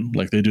get in.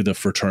 Like they do the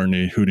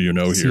fraternity, who do you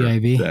know here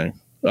CIB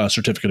thing.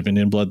 Certificate of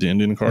Indian Blood, the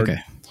Indian card.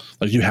 Okay.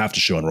 Like you have to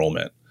show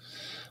enrollment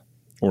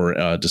or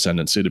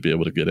descendancy to be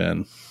able to get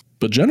in.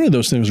 But generally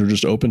those things are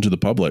just open to the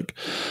public.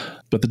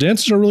 But the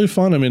dances are really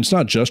fun. I mean, it's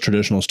not just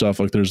traditional stuff.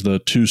 Like there's the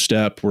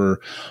 2-step where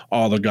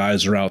all the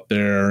guys are out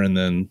there and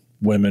then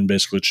women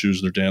basically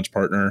choose their dance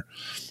partner.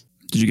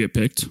 Did you get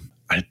picked?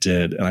 I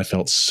did. And I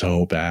felt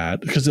so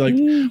bad because like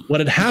what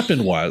had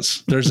happened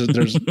was there's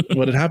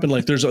what had happened.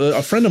 Like there's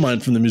a friend of mine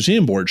from the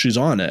museum board. She's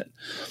on it.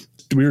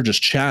 We were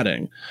just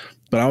chatting.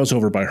 But I was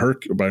over by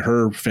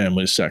her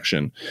family's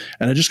section,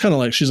 and I just kind of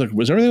like, she's like,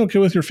 was everything okay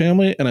with your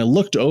family? And I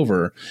looked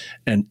over,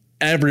 and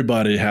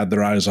everybody had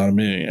their eyes on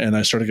me, and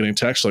I started getting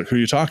texts like, who are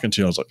you talking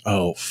to? I was like,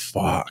 oh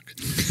fuck.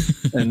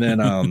 And then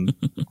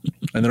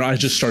I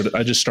just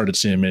started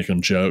seeing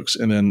making jokes,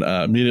 and then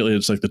immediately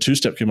it's like the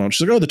 2-step came on.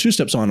 She's like, oh, the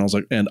 2-step's on. I was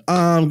like, and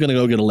I'm gonna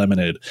go get a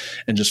lemonade,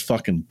 and just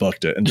fucking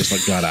booked it and just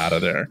like got out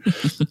of there.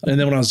 And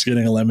then when I was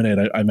getting a lemonade,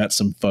 I met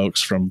some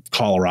folks from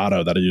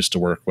Colorado that I used to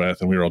work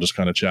with, and we were all just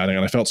kind of chatting,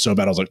 and I felt so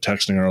bad. I was like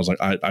texting her. I was like,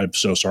 I'm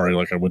so sorry.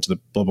 Like I went to the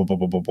blah blah blah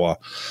blah blah blah,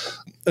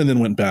 and then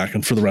went back,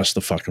 and for the rest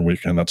of the fucking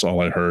weekend, that's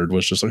all I heard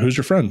was just like, who's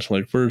your friend?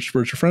 Like, where's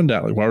your friend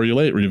at? Like, why were you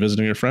late? Were you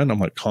visiting your friend? I'm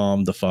like,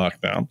 calm the fuck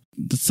down.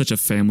 That's such a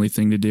family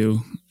thing to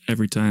do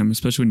every time,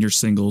 especially when you're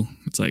single.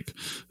 It's like,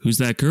 who's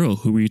that girl?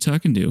 Who were you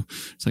talking to?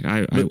 It's like,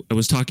 I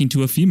was talking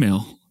to a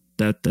female.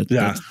 That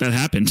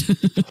happened.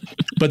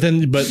 but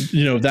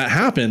you know, that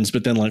happens.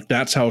 But then like,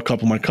 that's how a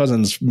couple of my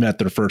cousins met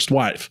their first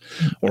wife,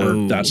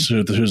 or that's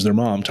who's their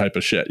mom type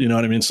of shit. You know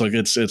what I mean? So like,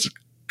 it's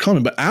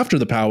coming. But after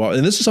the powwow,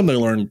 and this is something I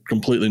learned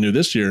completely new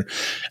this year,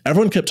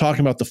 everyone kept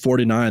talking about the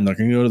 49. Like,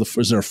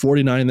 is there a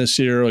 49 this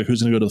year? Like,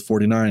 who's going to go to the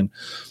 49?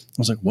 I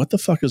was like, what the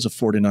fuck is a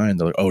 49?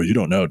 They're like, oh, you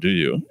don't know, do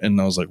you? And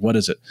I was like, what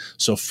is it?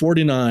 So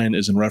 49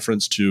 is in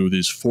reference to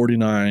these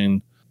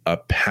 49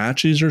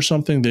 Apaches or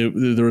something.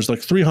 There was like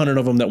 300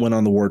 of them that went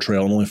on the war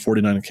trail, and only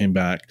 49 came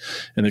back.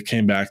 And they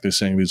came back, they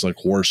sang these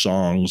like war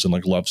songs and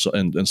like love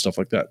and stuff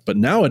like that. But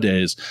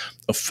nowadays,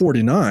 a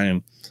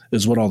 49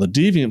 is what all the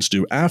deviants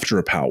do after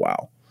a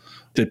powwow.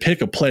 They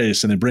pick a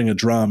place and they bring a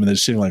drum and they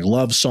sing like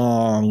love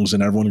songs,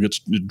 and everyone gets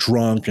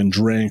drunk and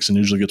drinks and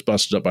usually gets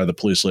busted up by the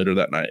police later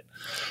that night,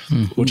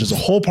 which is a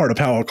whole part of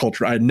powwow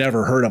culture I'd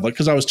never heard of. Like,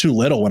 because I was too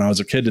little when I was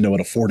a kid to know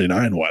what a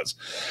 49 was,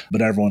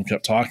 but everyone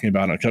kept talking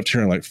about it. I kept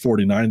hearing like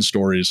 49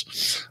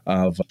 stories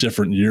of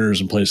different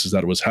years and places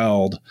that it was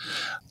held.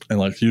 And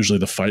like usually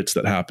the fights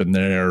that happened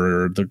there,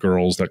 or the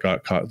girls that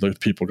got caught, the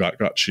people got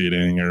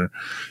cheating, or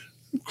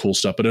cool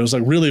stuff. But it was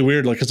like really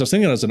weird, like, because I was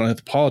thinking as an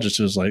anthropologist,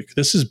 it was like,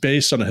 this is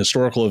based on a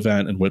historical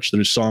event in which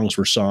these songs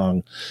were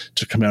sung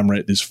to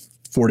commemorate these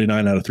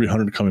 49 out of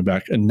 300 coming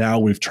back, and now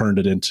we've turned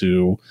it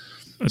into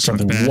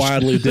something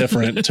wildly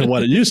different to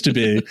what it used to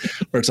be,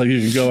 where it's like you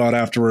can go out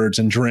afterwards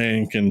and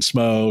drink and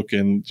smoke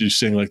and you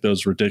sing like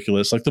those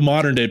ridiculous, like the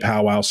modern day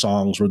powwow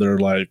songs where they're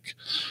like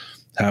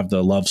have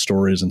the love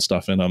stories and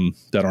stuff in them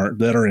that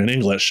are in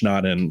English,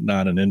 not in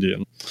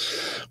Indian.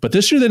 But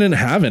this year they didn't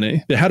have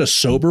any. They had a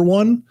sober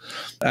one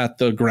at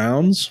the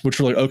grounds, which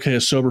were like, okay,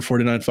 a sober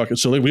 49, fuck it.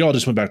 So like, we all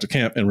just went back to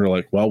camp and we were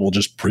like, well, we'll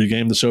just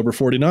pregame the sober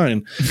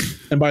 49.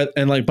 and by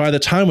the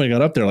time we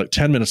got up there, like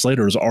 10 minutes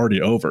later, it was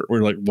already over. We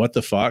were like, what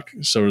the fuck?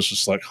 So it was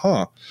just like,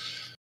 huh.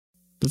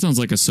 That sounds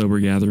like a sober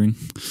gathering.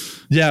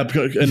 Yeah,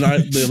 and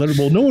they let her,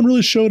 well, no one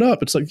really showed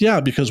up. It's like, yeah,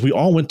 because we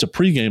all went to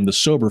pregame the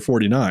sober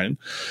 49.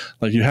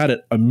 Like, you had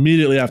it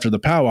immediately after the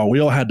powwow. We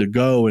all had to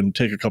go and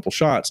take a couple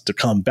shots to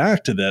come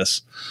back to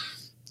this.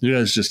 You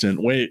guys just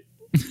didn't wait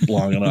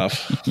long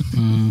enough.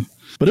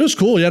 But it was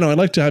cool. Yeah, no, I'd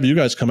like to have you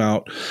guys come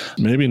out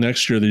maybe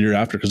next year, the year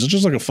after, because it's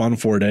just like a fun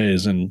 4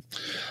 days and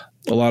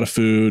a lot of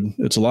food.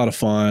 It's a lot of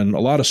fun. A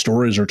lot of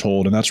stories are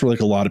told. And that's where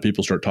like a lot of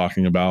people start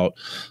talking about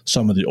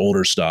some of the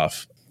older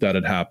stuff that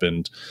had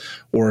happened,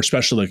 or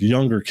especially like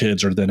younger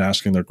kids are then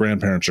asking their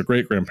grandparents or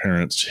great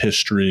grandparents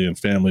history and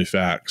family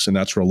facts. And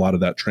that's where a lot of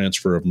that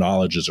transfer of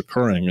knowledge is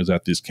occurring, is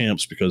at these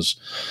camps, because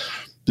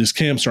these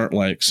camps aren't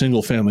like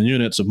single family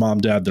units of mom,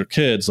 dad, their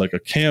kids. Like a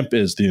camp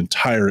is the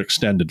entire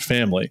extended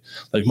family.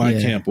 Like my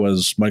camp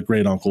was my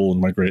great uncle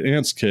and my great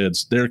aunt's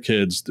kids, their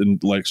kids.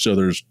 And like, so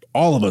there's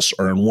all of us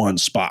are in one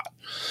spot.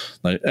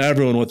 Like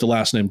everyone with the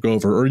last name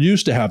Gover or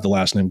used to have the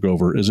last name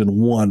Gover is in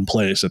one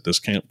place at this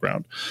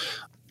campground.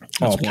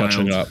 All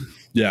catching up.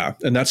 Yeah.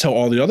 And that's how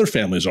all the other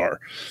families are,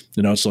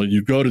 you know, so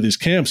you go to these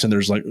camps and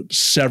there's like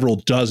several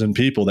dozen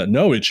people that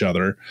know each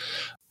other.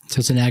 So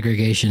it's an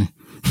aggregation.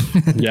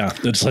 Yeah.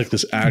 It's like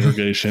this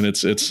aggregation.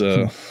 It's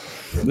a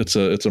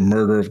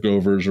murder of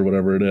Govers or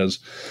whatever it is.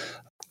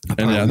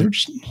 And yeah,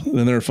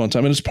 they're a fun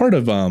time. And it's part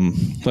of,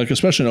 like,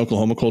 especially in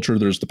Oklahoma culture,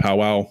 there's the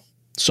powwow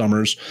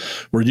summers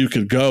where you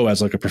could go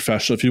as like a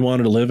professional. If you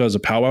wanted to live as a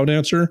powwow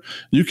dancer,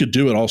 you could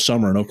do it all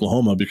summer in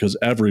Oklahoma, because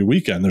every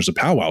weekend there's a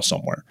powwow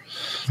somewhere,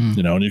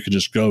 you know, and you could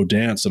just go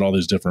dance at all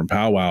these different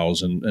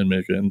powwows and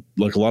make it. And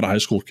like a lot of high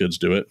school kids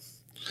do it.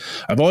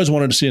 I've always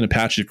wanted to see an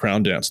Apache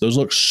crown dance. Those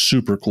look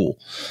super cool.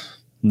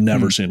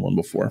 Never seen one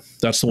before.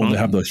 That's the one that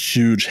have the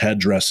huge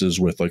headdresses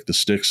with like the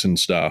sticks and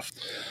stuff.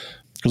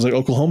 Because like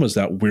Oklahoma is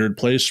that weird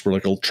place where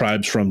like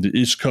tribes from the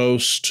East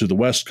Coast to the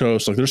West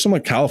Coast, like there's some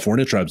like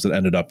California tribes that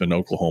ended up in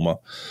Oklahoma.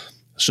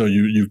 So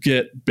you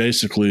get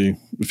basically,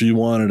 if you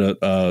wanted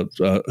a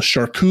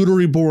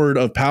charcuterie board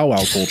of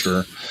powwow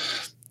culture,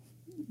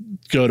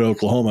 go to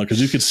Oklahoma, because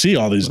you could see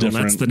all these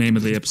different. That's the name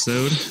of the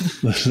episode.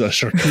 The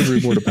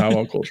charcuterie board of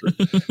powwow culture.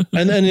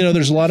 And then, you know,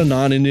 there's a lot of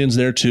non-Indians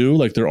there too.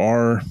 Like there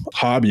are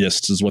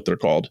hobbyists is what they're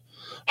called.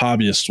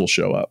 Hobbyists will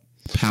show up.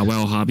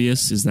 Powwow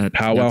hobbyists? Is that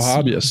powwow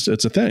hobbyists?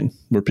 It's a thing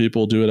where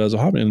people do it as a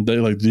hobby, and they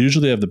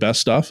usually have the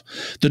best stuff.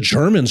 The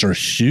Germans are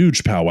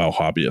huge powwow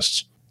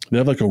hobbyists. They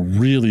have like a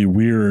really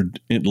weird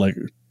like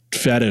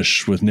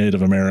fetish with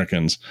Native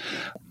Americans.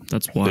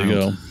 That's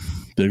wild.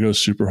 They go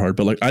super hard.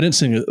 But like I didn't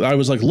sing it. I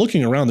was like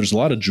looking around. There's a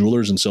lot of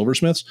jewelers and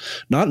silversmiths.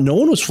 No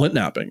one was flint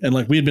napping. And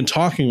like we had been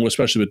talking,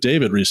 especially with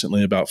David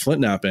recently, about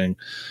flint napping.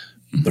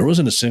 There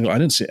wasn't a single. I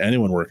didn't see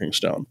anyone working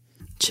stone.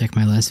 Check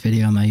my last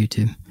video on my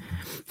YouTube.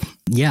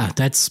 Yeah,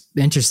 that's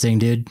interesting,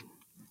 dude.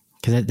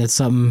 Because that's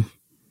something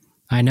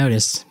I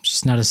noticed.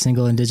 Just not a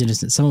single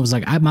indigenous. Someone was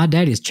like, my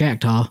daddy's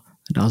Choctaw.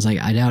 And I was like,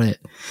 I doubt it.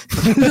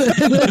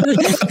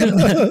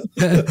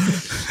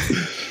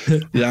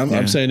 Yeah,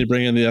 I'm saying you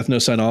bring in the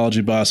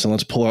ethnocynology bus and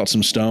let's pull out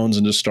some stones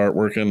and just start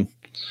working.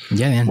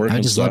 Yeah, man. I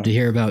would just love to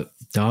hear about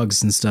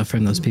dogs and stuff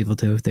from those people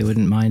too, if they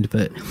wouldn't mind.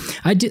 But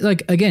I do,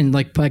 like, again,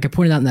 like I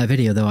pointed out in that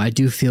video, though, I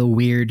do feel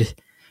weird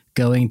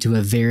going to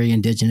a very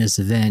indigenous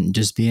event and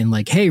just being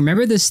like, hey,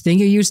 remember this thing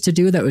you used to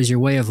do that was your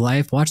way of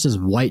life? Watch this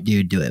white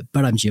dude do it,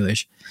 but I'm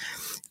Jewish.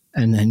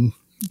 And then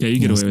yeah, you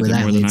get away with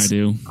it more than I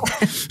do.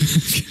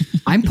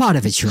 I'm part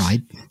of it,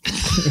 right?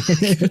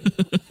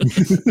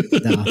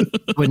 No,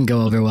 wouldn't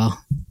go over well.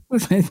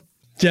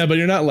 Yeah, but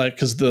you're not like,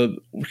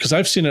 because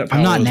I've seen it.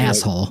 I'm not an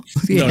asshole.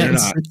 No, you're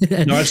not.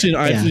 No, I've seen.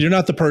 You're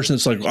not the person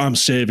that's like, I'm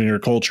saving your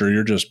culture.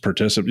 You're just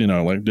participating. You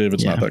know, like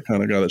David's not that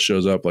kind of guy that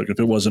shows up. Like if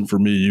it wasn't for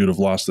me, you'd have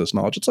lost this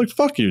knowledge. It's like,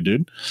 fuck you,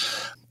 dude.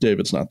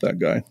 David's not that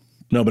guy.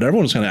 No, but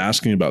everyone's kind of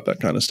asking about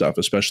that kind of stuff,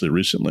 especially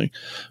recently.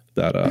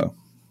 That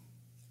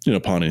you know,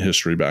 Pawnee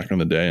history back in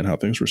the day and how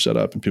things were set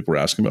up, and people were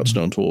asking about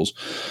stone tools.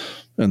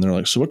 And they're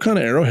like, so what kind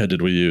of arrowhead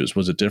did we use?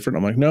 Was it different?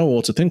 I'm like, no, well,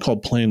 it's a thing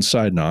called plain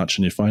side notch,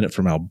 and you find it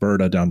from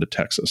Alberta down to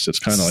Texas. It's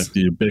kind of like the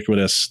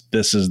ubiquitous,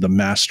 this is the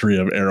mastery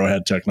of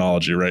arrowhead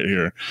technology right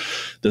here.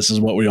 This is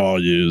what we all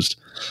used.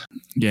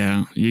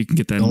 Yeah, you can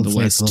get that in the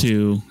West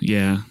too.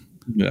 Yeah.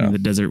 In the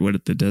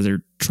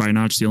desert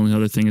tri-notch. The only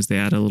other thing is they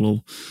add a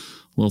little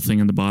thing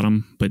in the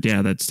bottom. But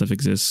yeah, that stuff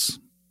exists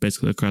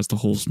basically across the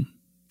whole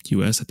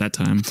U.S. at that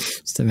time.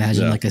 Just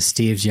imagine like a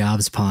Steve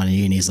Jobs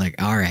Pawnee, and he's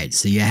like, all right,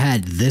 so you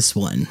had this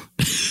one.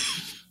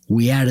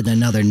 We added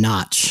another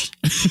notch.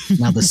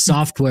 Now the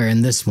software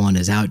in this one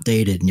is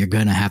outdated, and you're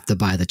going to have to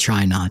buy the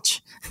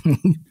tri-notch.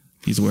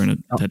 He's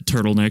wearing that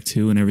turtleneck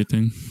too and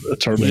everything. A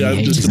turtle,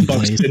 just a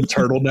buckskin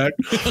turtleneck.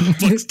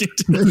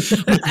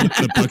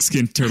 The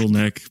buckskin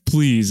turtleneck.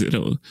 Please,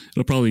 I'll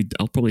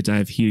probably die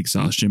of heat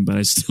exhaustion, but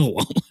I still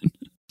want one.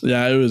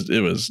 Yeah, it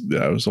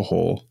was a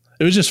whole.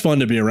 It was just fun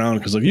to be around,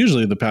 because like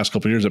usually the past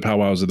couple of years at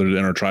powwows, they're the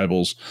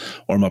intertribals,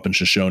 or I'm up in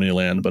Shoshone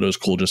land, but it was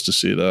cool just to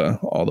see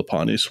all the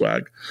Pawnee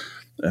swag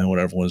and what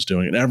everyone's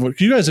doing. And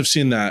you guys have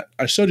seen that.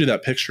 I showed you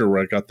that picture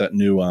where I got that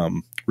new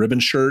ribbon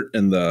shirt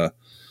and the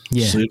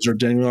sleeves are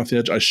dangling off the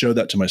edge. I showed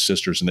that to my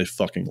sisters and they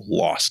fucking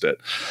lost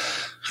it.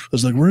 I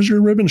was like, where's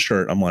your ribbon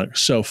shirt? I'm like,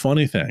 so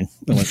funny thing.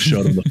 And like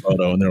showed them the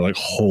photo and they're like,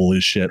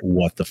 holy shit,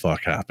 what the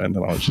fuck happened?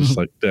 And I was just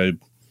like, they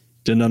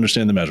didn't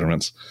understand the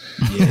measurements.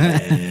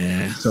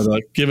 Yeah. So they're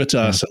like, give it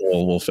to us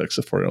and we'll fix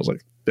it for you. I was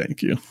like,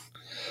 thank you.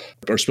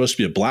 are supposed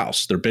to be a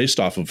blouse. They're based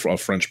off of a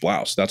French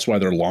blouse. That's why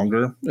they're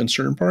longer in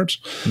certain parts.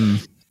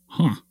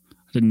 Huh.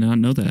 I did not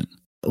know that.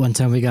 One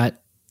time we got,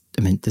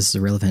 I mean, this is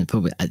irrelevant,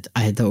 but I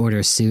had to order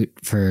a suit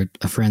for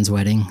a friend's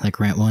wedding, like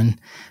rent one.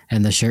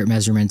 And the shirt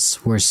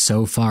measurements were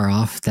so far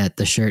off that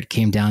the shirt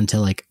came down to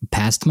like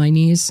past my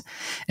knees.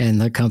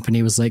 And the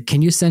company was like,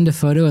 can you send a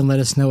photo and let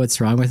us know what's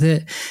wrong with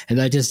it?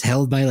 And I just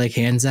held my like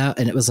hands out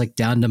and it was like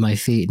down to my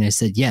feet. And I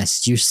said,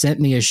 yes, you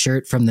sent me a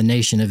shirt from the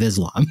Nation of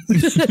Islam.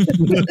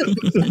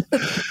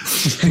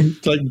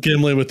 It's like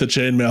Gimli with the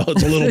chainmail.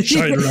 It's a little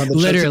shine around the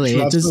Literally,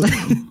 chest. it just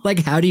like,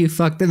 how do you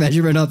fuck the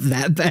measurement up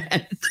that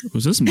bad?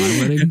 Was this my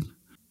wedding?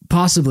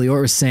 Possibly, or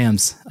it was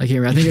Sam's. I can't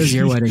remember. I think it was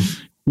your wedding.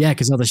 Yeah,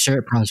 because all the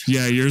shirt projects.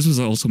 Yeah, yours was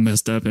also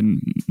messed up,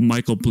 and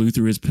Michael blew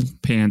through his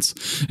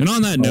pants. And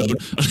on that note,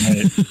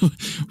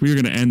 we are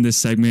going to end this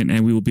segment,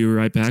 and we will be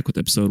right back with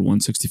episode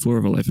 164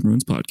 of our Life in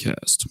Ruins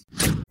podcast.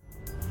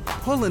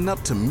 Pulling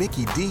up to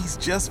Mickey D's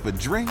just for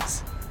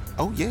drinks?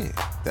 Oh yeah,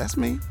 that's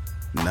me.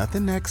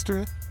 Nothing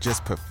extra,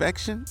 just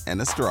perfection and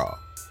a straw.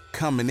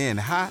 Coming in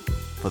hot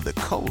for the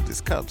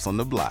coldest cups on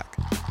the block.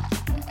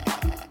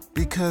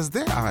 Because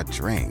there are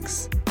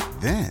drinks.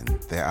 Then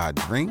there are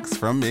drinks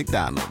from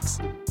McDonald's.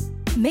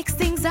 Mix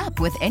things up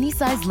with any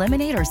size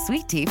lemonade or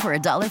sweet tea for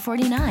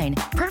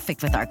 $1.49.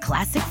 Perfect with our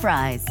classic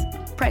fries.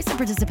 Price and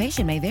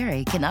participation may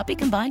vary. Cannot be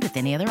combined with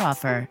any other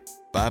offer.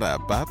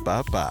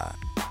 Ba-da-ba-ba-ba.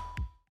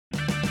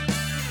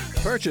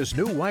 Purchase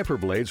new wiper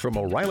blades from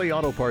O'Reilly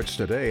Auto Parts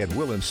today and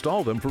we'll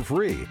install them for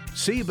free.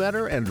 See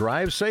better and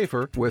drive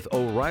safer with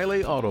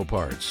O'Reilly Auto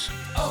Parts.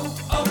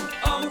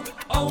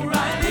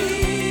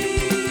 O'Reilly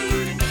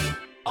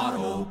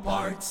Auto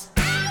Parts.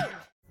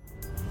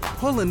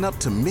 Pulling up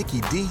to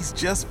Mickey D's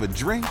just for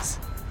drinks?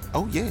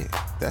 Oh yeah,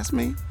 that's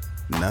me.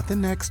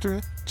 Nothing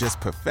extra, just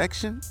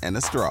perfection and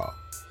a straw.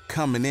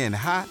 Coming in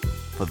hot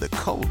for the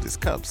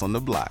coldest cups on the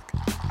block.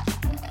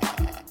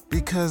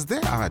 Because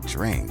there are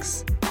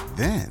drinks.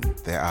 Then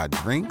there are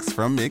drinks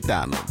from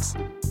McDonald's.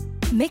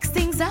 Mix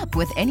things up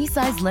with any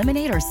size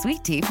lemonade or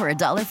sweet tea for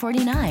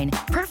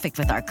 $1.49. Perfect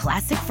with our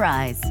classic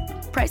fries.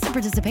 Price and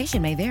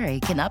participation may vary.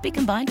 Cannot be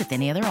combined with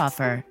any other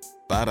offer.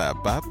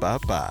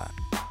 Ba-da-ba-ba-ba.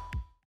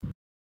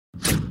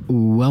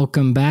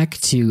 Welcome back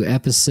to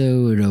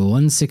episode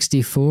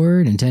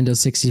 164, Nintendo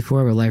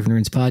 64 of our Life in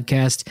Ruins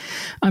podcast.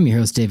 I'm your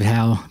host, David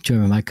Howe,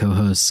 joined by my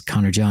co-hosts,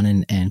 Connor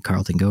Johnnon and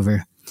Carlton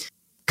Gover.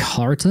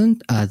 Carlton,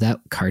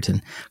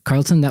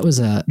 that was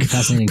a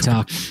fascinating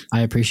talk.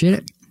 I appreciate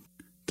it.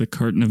 The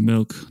carton of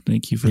milk.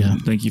 Thank you for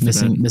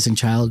that. Missing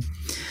child.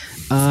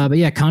 But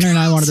yeah, Connor and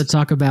I wanted to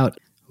talk about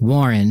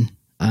Warren,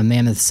 a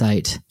mammoth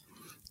site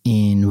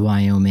in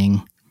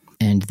Wyoming.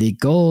 And the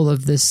goal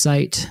of this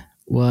site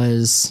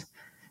was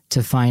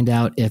to find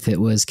out if it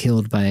was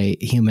killed by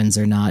humans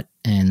or not.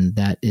 And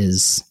that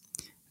is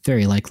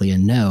very likely a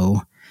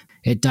no.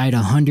 It died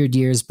 100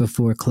 years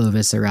before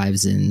Clovis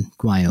arrives in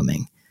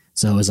Wyoming.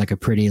 So it was like a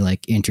pretty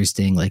like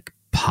interesting, like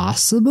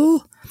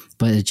possible,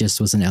 but it just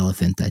was an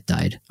elephant that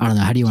died. I don't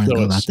know. How do you want to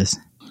go about this?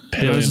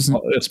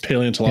 It's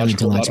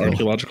paleontological, not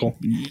archaeological.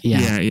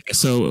 Yeah.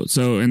 So,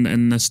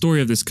 and the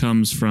story of this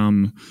comes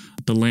from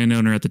the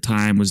landowner at the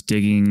time was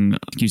digging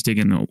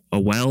a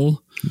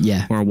well,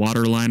 or a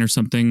water line or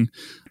something,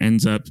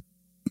 ends up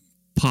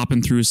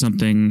popping through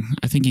something.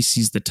 I think he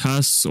sees the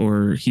tusks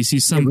or he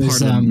sees some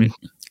part of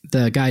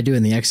the guy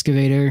doing the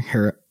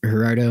excavator,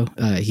 Gerardo,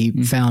 he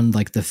found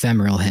like the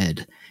femoral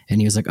head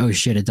and he was like, oh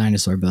shit, a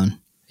dinosaur bone.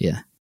 Yeah.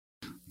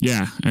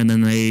 Yeah. And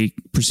then they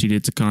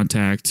proceeded to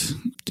contact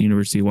the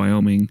University of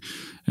Wyoming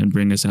and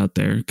bring us out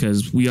there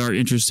because we are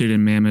interested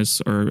in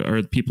mammoths,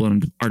 or people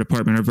in our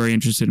department are very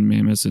interested in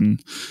mammoths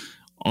and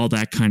all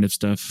that kind of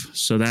stuff.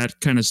 So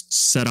that kind of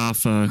set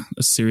off a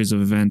series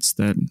of events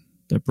that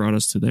brought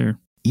us to there.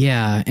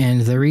 Yeah,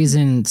 and the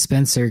reason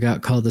Spencer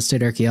got called the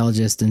state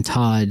archaeologist and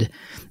Todd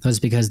was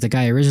because the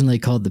guy originally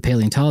called the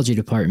paleontology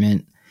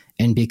department,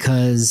 and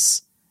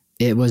because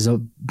it was a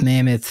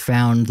mammoth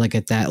found like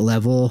at that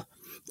level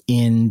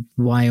in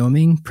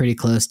Wyoming, pretty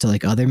close to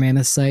like other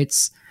mammoth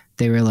sites,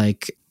 they were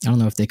like, I don't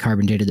know if they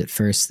carbon dated it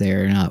first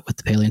there or not with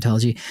the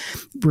paleontology.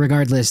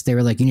 Regardless, they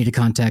were like, you need to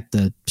contact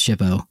the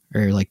SHPO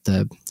or like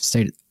the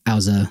state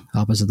OWSA,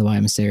 Office of the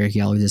Wyoming State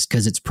Archaeologist,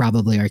 because it's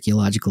probably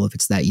archaeological if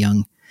it's that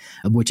young.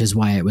 Which is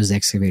why it was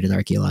excavated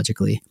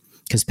archaeologically,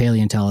 because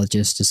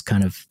paleontologists just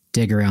kind of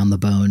dig around the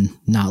bone,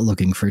 not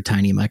looking for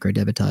tiny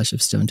microdebitage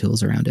of stone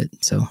tools around it.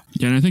 So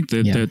yeah, and I think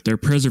that their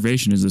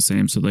preservation is the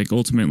same. So like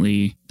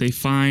ultimately, they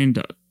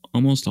find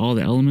almost all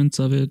the elements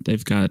of it. They're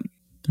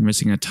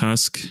missing a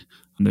tusk,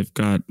 and they've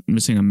got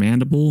missing a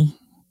mandible,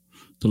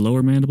 the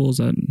lower mandible. Is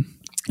that?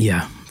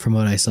 Yeah, from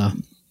what I saw.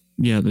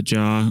 Yeah, the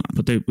jaw,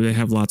 but they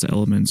have lots of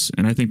elements.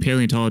 And I think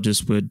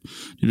paleontologists would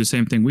do the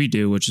same thing we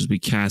do, which is we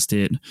cast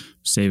it,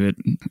 save it,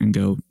 and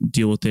go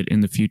deal with it in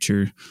the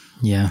future.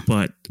 Yeah.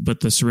 But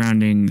the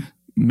surrounding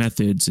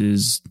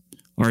methods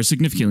are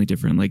significantly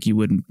different. Like you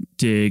wouldn't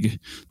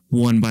dig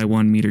 1 by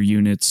 1 meter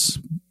units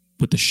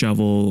with a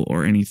shovel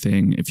or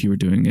anything if you were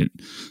doing it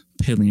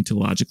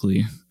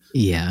paleontologically.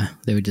 Yeah,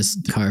 they would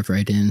just carve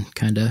right in,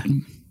 kind of.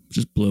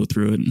 just blow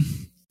through it.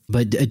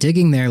 But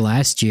digging there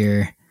last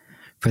year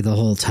for the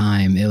whole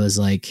time, it was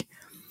like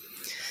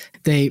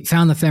they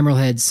found the femoral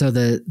head. So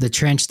the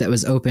trench that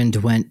was opened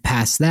went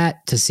past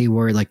that to see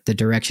where like the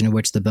direction in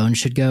which the bone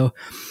should go.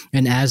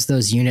 And as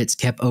those units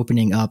kept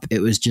opening up,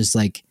 it was just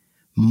like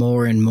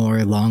more and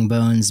more long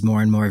bones,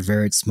 more and more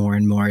verts, more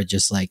and more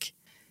just like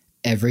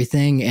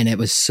everything. And it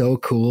was so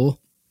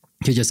cool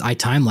to I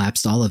time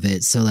lapsed all of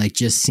it. So like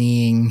just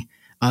seeing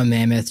a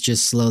mammoth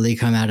just slowly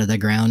come out of the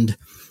ground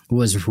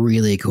was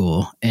really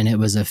cool. And it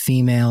was a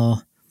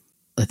female,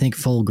 I think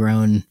full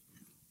grown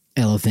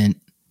elephant.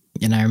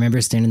 And I remember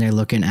standing there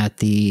looking at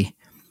the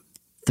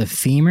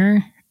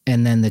femur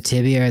and then the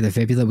tibia or the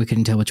fibula. We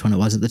couldn't tell which one it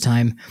was at the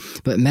time,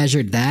 but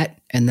measured that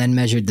and then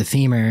measured the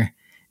femur.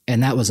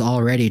 And that was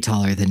already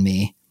taller than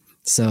me.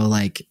 So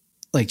like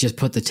just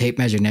put the tape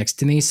measure next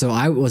to me. So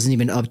I wasn't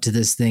even up to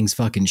this thing's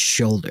fucking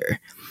shoulder.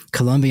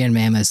 Colombian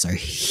mammoths are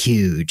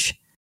huge.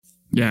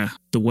 Yeah.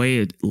 The way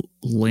it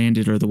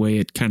landed or the way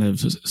it kind of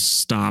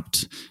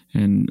stopped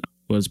and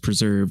was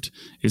preserved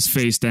is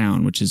face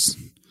down, which is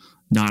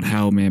not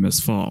how mammoths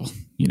fall,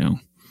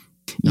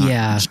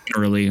 Not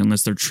generally,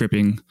 unless they're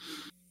tripping,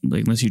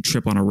 like unless you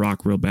trip on a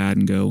rock real bad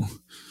and go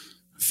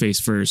face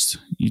first,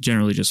 you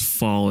generally just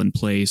fall in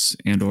place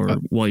and or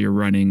while you're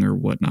running or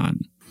whatnot.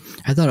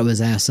 I thought it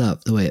was ass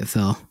up the way it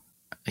fell.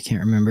 I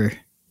can't remember.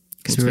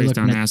 Because we were face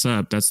down, ass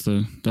up. That's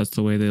the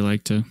way they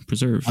like to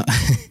preserve.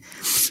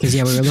 Because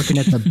we were looking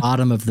at the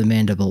bottom of the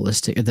mandible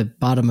the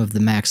bottom of the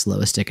maxilla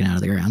was sticking out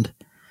of the ground.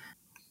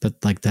 But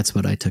like that's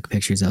what I took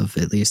pictures of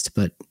at least.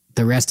 But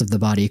the rest of the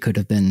body could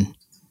have been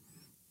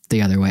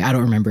the other way. I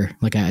don't remember.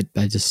 Like I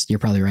just you're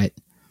probably right.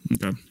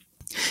 Okay.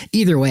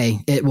 Either way,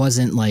 it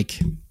wasn't like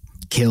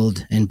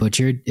killed and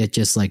butchered. It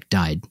just like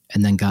died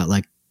and then got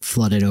like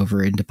flooded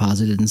over and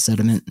deposited in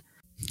sediment.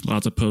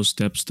 Lots of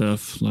post-step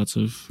stuff. Lots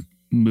of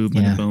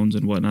movement of bones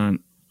and whatnot.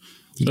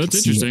 That's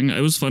interesting. It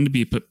was fun to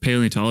be a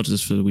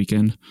paleontologist for the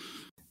weekend.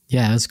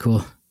 Yeah, it was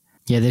cool.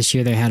 Yeah, this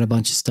year they had a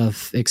bunch of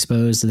stuff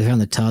exposed. They found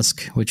the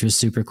tusk, which was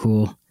super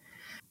cool.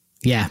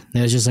 Yeah,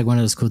 it was just like one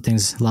of those cool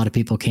things. A lot of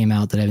people came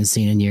out that I haven't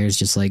seen in years,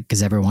 just like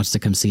because everyone wants to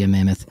come see a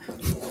mammoth.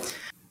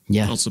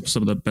 Yeah. Also,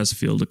 some of the best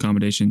field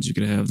accommodations you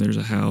could have. There's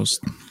a house.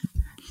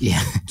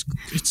 Yeah.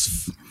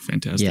 It's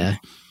fantastic. Yeah.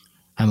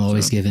 I'm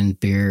always given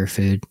beer or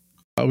food.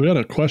 We got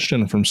a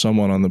question from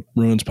someone on the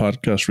Ruins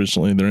podcast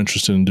recently. They're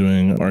interested in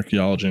doing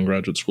archaeology in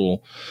graduate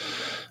school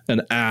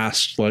and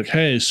asked like,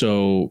 hey,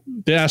 so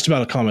they asked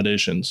about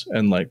accommodations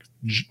and like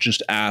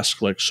just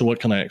asked like, so what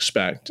can I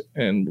expect?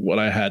 And what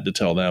I had to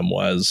tell them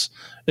was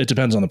it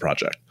depends on the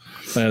project.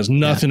 It has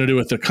nothing to do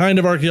with the kind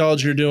of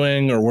archaeology you're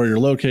doing or where you're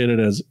located.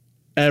 It has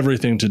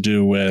everything to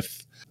do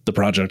with the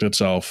project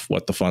itself,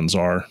 what the funds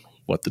are,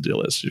 what the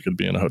deal is. You could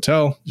be in a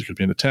hotel, you could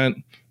be in a tent,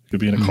 you could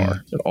be in a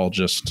car. It all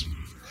just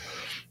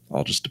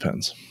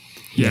depends.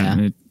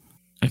 Yeah.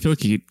 I feel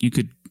like you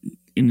could,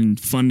 and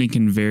funding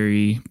can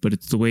vary, but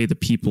it's the way the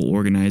people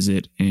organize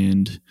it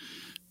and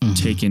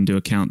take into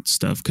account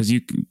stuff. Because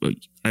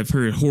I've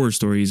heard horror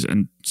stories,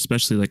 and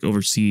especially like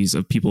overseas,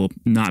 of people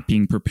not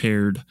being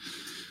prepared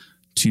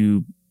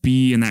to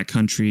be in that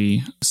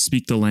country,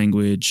 speak the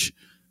language,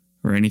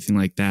 or anything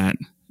like that,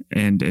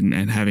 and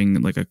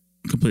having like a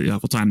completely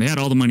awful time. They had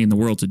all the money in the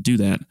world to do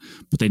that,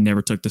 but they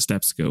never took the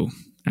steps to go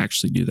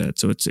actually do that.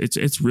 So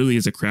it's really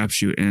is a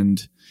crapshoot,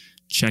 and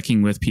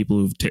checking with people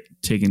who've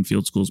taken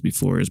field schools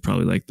before is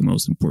probably like the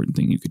most important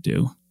thing you could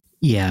do.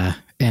 Yeah.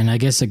 And I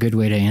guess a good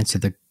way to answer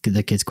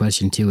the kid's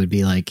question too would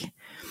be like,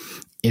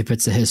 if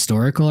it's a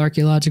historical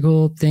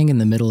archaeological thing in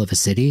the middle of a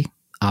city,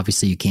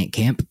 obviously you can't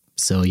camp.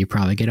 So you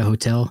probably get a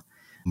hotel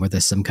where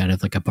there's some kind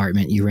of like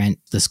apartment you rent.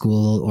 The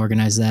school will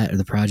organize that or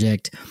the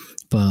project.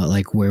 But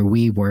like where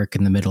we work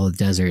in the middle of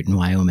the desert in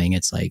Wyoming,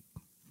 it's like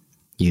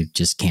you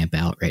just camp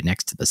out right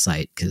next to the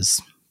site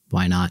because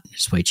why not?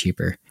 It's way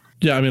cheaper.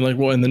 Yeah, I mean, like,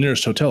 well, and the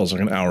nearest hotel is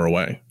like an hour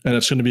away, and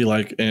it's going to be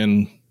like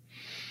in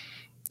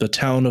the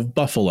town of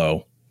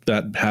Buffalo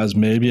that has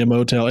maybe a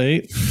Motel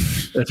 8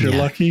 if you're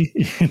lucky,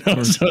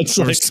 so it's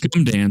or like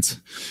Scum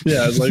Dance.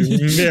 Yeah, it's like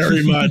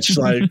very much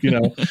like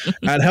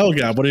at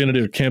Hellgap. What are you going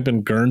to do? Camp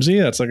in Guernsey?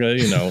 That's like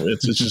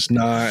it's just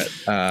not.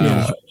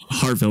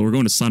 Hartville. We're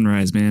going to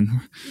Sunrise,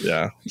 man.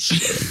 Yeah,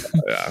 so,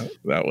 yeah,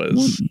 that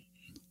was.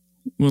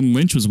 Well,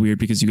 Lynch was weird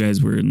because you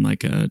guys were in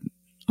like a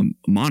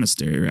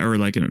monastery or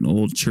like in an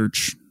old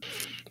church.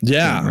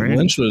 Yeah, right?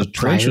 Lynch was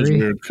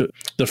weird.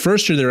 The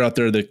first year they were out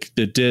there, they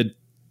did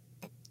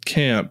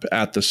camp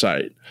at the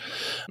site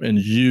and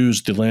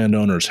used the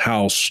landowner's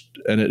house,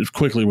 and it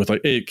quickly with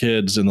like 8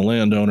 kids and the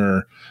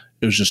landowner,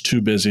 it was just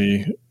too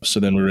busy. So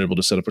then we were able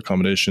to set up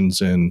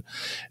accommodations in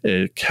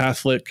a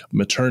Catholic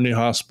maternity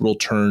hospital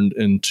turned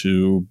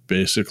into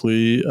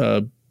basically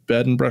a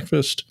bed and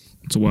breakfast.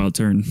 It's a wild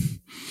turn.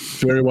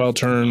 Very wild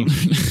turn.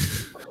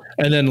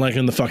 And then like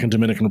in the fucking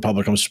Dominican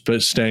Republic, I'm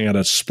staying at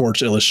a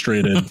Sports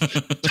Illustrated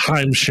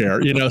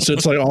timeshare, so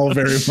it's like all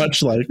very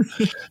much like,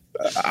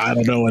 I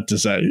don't know what to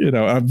say.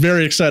 I'm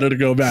very excited to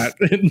go back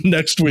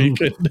next week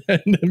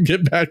and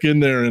get back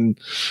in there and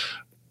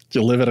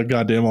You live at a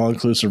goddamn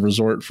all-inclusive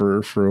resort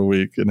for a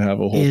week and have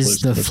a whole Is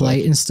place the to flight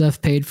yourself. and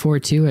stuff paid for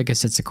too? I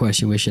guess that's a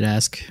question we should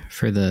ask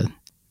for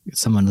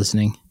someone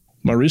listening.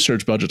 My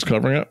research budget's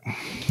covering it.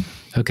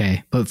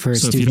 Okay, but for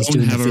So if you students don't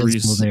doing the have a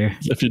field school there,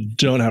 If you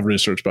don't have a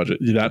research budget,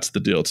 that's the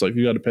deal. It's like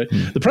you got to pay.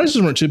 The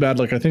prices weren't too bad.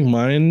 Like I think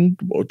mine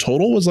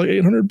total was like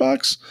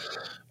 $800,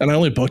 and I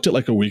only booked it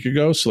like a week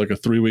ago, so like a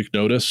 3-week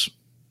notice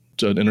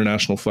to an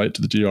international flight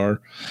to the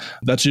DR.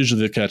 That's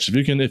usually the catch. If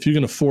you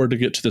can afford to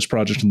get to this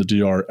project in the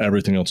DR,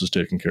 everything else is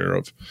taken care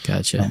of.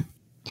 gotcha.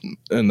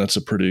 And that's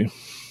a pretty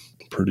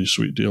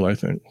sweet deal, I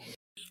think.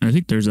 I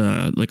think there's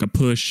a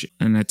push,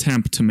 an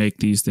attempt to make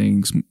these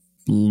things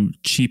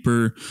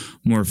cheaper,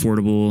 more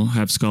affordable,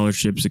 have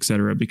scholarships,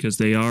 etc., because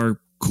they are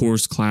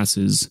course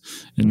classes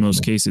in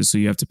most cases. So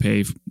you have to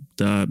pay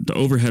the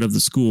overhead of the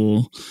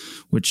school,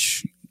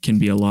 which can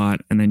be a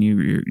lot, and then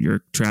your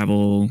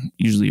travel,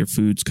 usually your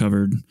food's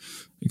covered,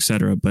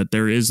 etc. But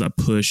there is a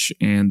push,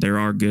 and there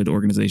are good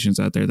organizations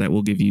out there that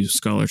will give you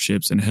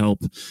scholarships and help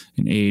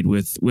and aid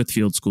with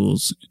field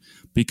schools,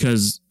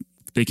 because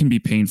they can be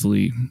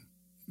painfully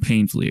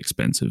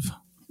expensive.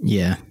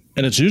 Yeah.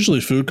 And it's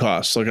usually food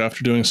costs. Like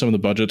after doing some of the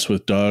budgets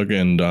with Doug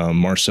and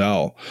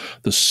Marcel,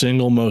 the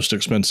single most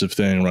expensive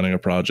thing running a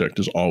project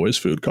is always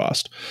food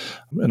cost.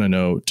 And I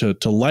know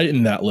to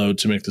lighten that load,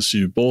 to make the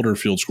CU Boulder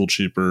Field School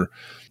cheaper,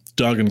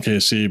 Doug and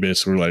KC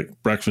basically were like,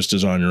 breakfast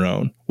is on your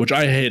own, which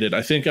I hated.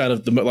 I think out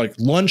of the, like,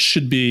 lunch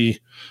should be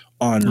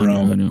on your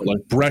own.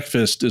 Like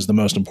breakfast is the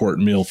most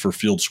important meal for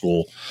field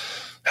school.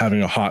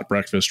 Having a hot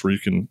breakfast where you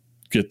can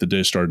get the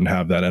day started and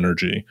have that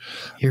energy.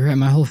 You're right.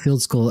 My whole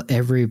field school,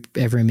 every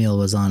meal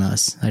was on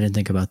us. I didn't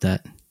think about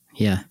that.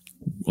 Yeah.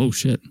 Oh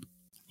shit.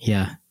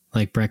 Yeah.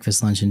 Like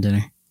breakfast, lunch, and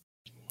dinner.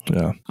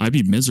 Yeah. I'd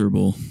be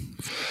miserable.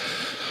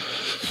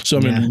 So,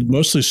 I mean,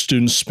 mostly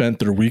students spent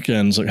their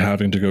weekends like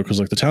having to go, because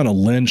like the town of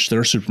Lynch,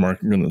 their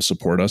supermarket going to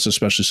support us,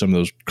 especially some of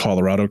those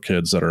Colorado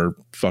kids that are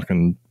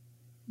fucking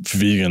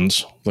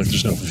vegans. Like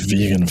there's no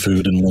vegan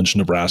food in Lynch,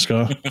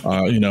 Nebraska.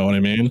 You know what I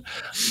mean?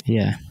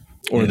 Yeah.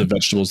 Or the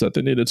vegetables that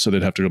they needed. So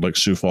they'd have to go to like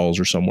Sioux Falls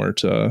or somewhere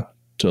to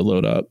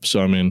load up.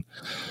 So, I mean,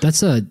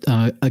 that's a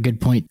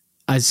good point.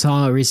 I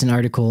saw a recent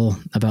article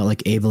about like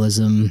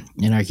ableism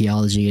in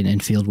archaeology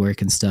and field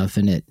work and stuff,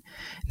 and it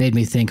made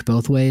me think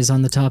both ways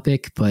on the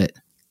topic. But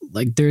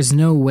like, there's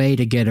no way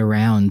to get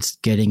around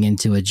getting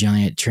into a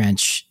giant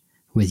trench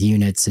with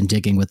units and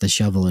digging with a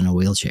shovel in a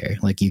wheelchair.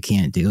 Like, you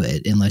can't do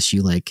it unless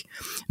you like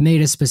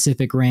made a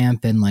specific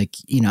ramp and like,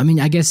 you know, I mean,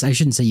 I guess I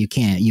shouldn't say you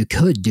can't. You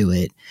could do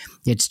it.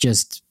 It's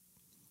just,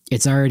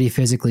 it's already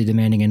physically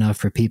demanding enough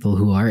for people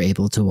who are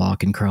able to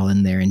walk and crawl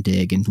in there and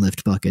dig and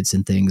lift buckets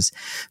and things.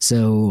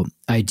 So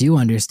I do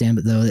understand,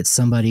 but though, that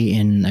somebody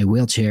in a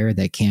wheelchair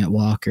that can't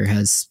walk or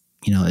has,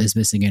 you know, is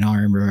missing an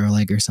arm or a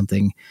leg or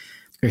something,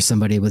 or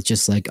somebody with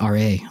just like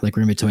RA, like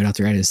rheumatoid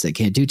arthritis, that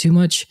can't do too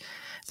much.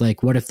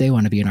 Like, what if they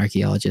want to be an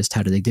archaeologist?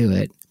 How do they do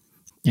it?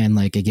 And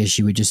like, I guess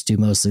you would just do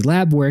mostly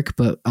lab work,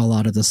 but a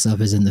lot of the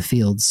stuff is in the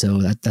field. So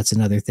that's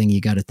another thing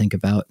you got to think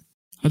about.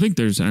 I think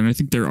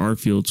there are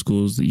field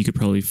schools that you could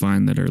probably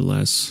find that are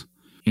less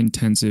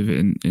intensive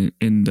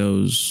in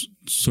those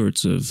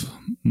sorts of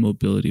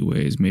mobility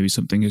ways. Maybe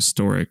something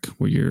historic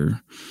where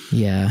you're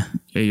There's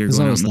going out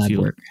always in the lab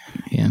field. work.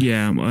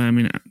 Yeah. I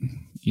mean,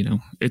 you know,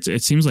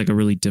 it seems like a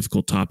really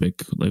difficult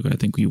topic. Like, I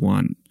think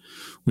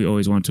we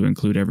always want to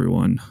include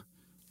everyone,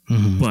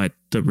 but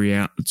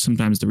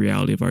sometimes the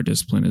reality of our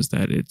discipline is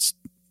that it's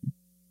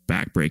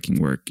backbreaking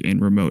work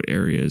in remote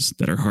areas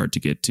that are hard to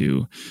get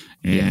to,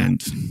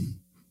 and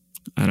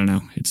I don't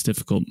know, it's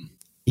difficult.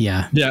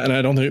 Yeah, and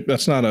I don't think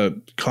that's not a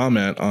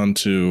comment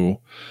onto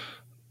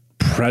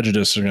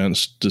prejudice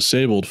against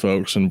disabled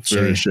folks in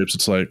various shapes.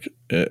 It's like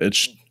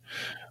it's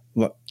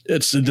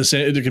the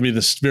same. It can be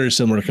this very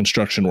similar to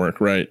construction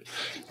work, right?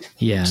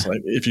 Yeah, it's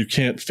like if you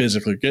can't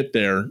physically get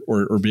there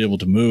or be able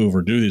to move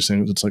or do these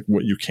things, it's like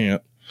what you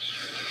can't.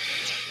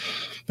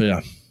 But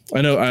yeah,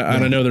 I know.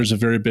 And I know there's a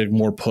very big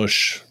more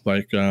push.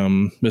 Like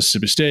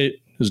Mississippi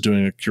State is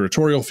doing a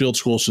curatorial field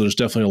school, so there's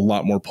definitely a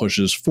lot more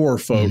pushes for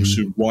folks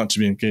who want to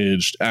be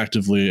engaged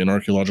actively in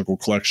archaeological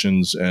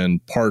collections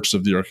and parts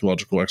of the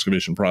archaeological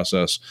excavation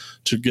process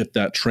to get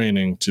that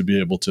training to be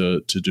able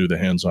to do the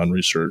hands-on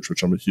research,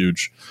 which I'm a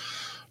huge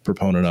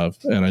proponent of.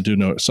 And I do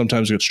know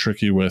sometimes it gets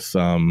tricky with,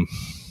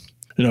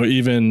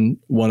 even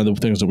one of the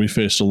things that we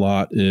faced a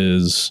lot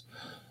is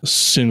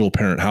single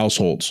parent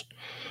households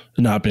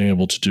not being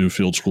able to do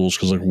field schools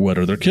because, like, what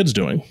are their kids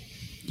doing?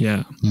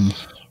 Yeah.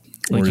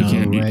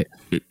 Like,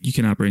 you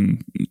cannot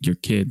bring your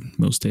kid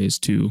most days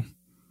to,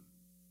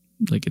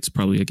 like, it's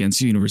probably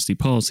against university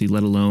policy,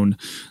 let alone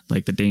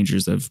like the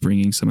dangers of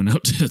bringing someone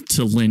out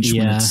to Lynch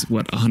when it's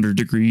 100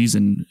 degrees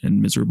and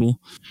miserable.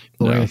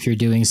 Or if you're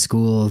doing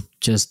school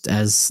just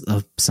as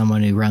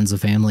someone who runs a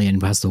family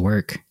and has to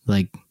work,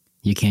 like,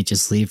 you can't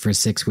just leave for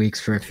 6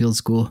 weeks for a field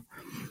school.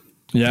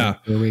 Yeah.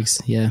 4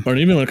 weeks. Yeah. Or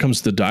even when it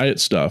comes to diet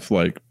stuff,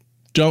 like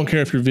don't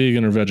care if you're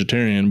vegan or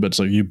vegetarian, but it's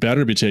like, you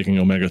better be taking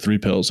omega-3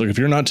 pills. Like if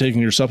you're not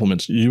taking your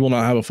supplements, you will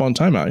not have a fun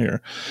time out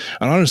here.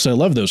 And honestly, I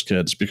love those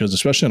kids because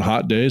especially on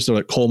hot days, they're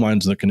like coal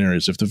mines in the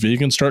Canaries. If the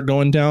vegans start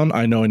going down,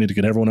 I know I need to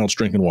get everyone else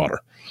drinking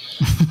water.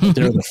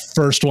 They're the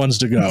first ones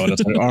to go. And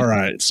it's like, all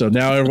right, so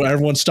now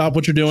everyone stop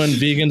what you're doing.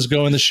 Vegans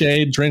go in the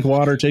shade, drink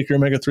water, take your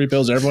omega-3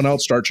 pills. Everyone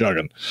else start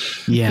chugging.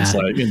 Yeah. It's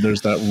like, and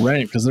there's that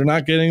rank because they're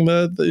not getting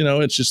the,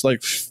 it's just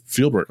like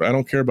field work. I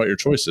don't care about your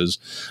choices.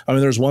 I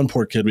mean, there's one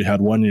poor kid we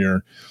had one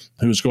year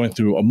who was going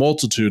through a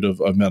multitude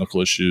of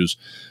medical issues.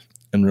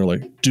 And we were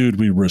like, dude,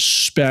 we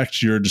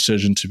respect your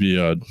decision to be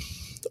a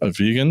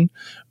vegan,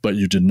 but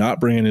you did not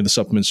bring any of the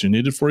supplements you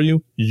needed for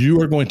you. You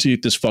are going to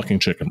eat this fucking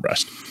chicken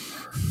breast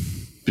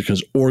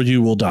or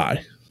you will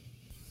die.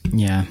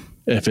 Yeah.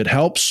 If it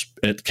helps,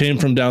 it came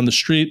from down the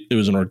street. It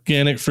was an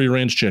organic free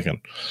range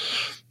chicken.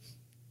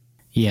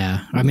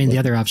 Yeah. I mean, the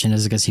other option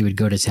is I guess he would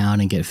go to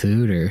town and get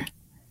food or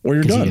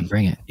you're done. You didn't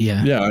bring it.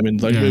 Yeah. Yeah. I mean,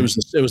 like it was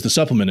the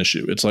supplement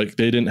issue. It's like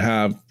they didn't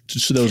have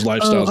just those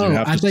lifestyles.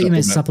 I thought you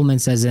meant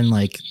supplements as in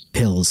like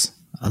pills.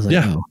 I was like,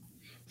 yeah.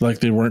 Like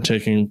they weren't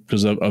taking,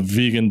 because a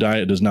vegan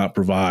diet does not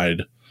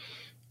provide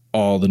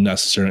all the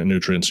necessary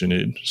nutrients you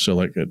need. So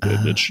like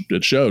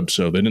it showed.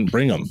 So they didn't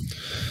bring them.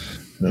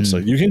 And it's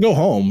like, you can go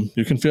home,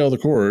 you can fail the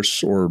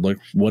course or like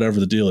whatever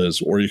the deal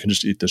is, or you can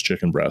just eat this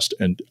chicken breast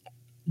and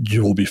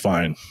you will be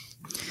fine.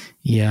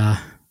 Yeah.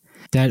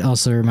 That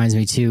also reminds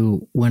me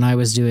too, when I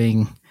was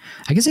doing,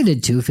 I guess I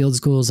did 2 field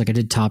schools. Like I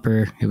did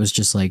Topper. It was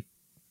just like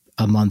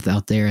a month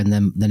out there. And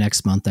then the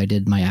next month I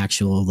did my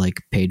actual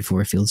like paid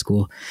for field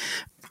school.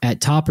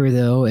 At Topper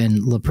though,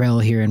 and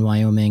LaPrelle here in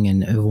Wyoming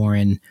and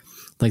Warren,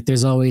 like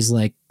there's always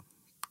like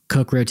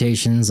cook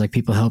rotations, like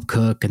people help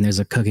cook and there's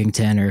a cooking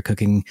tent or a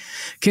cooking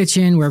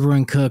kitchen where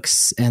everyone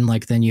cooks. And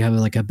like, then you have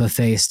like a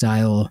buffet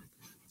style,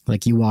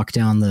 like you walk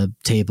down the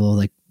table,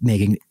 like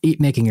making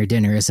your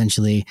dinner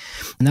essentially.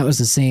 And that was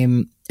the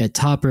same at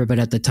Topper, but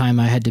at the time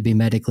I had to be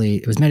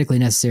it was medically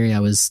necessary.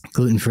 I was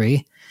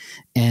gluten-free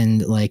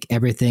and like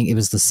everything, it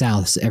was the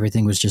South. So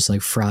everything was just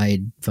like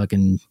fried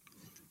fucking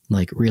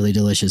like really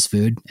delicious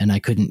food. And I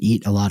couldn't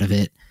eat a lot of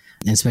it,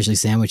 and especially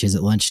sandwiches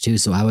at lunch too.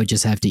 So I would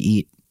just have to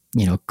eat,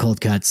 cold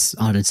cuts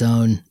on its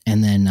own.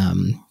 And then,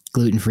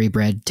 gluten-free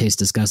bread tastes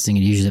disgusting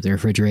and usually have to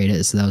refrigerate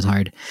it. So that was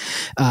hard.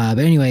 But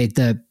anyway,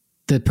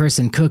 the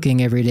person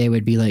cooking every day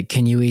would be like,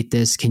 can you eat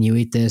this? Can you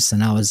eat this?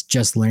 And I was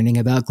just learning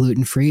about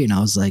gluten-free and I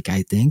was like,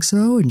 I think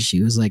so. And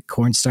she was like,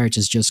 cornstarch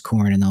is just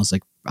corn. And I was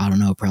like, I don't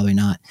know, probably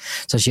not.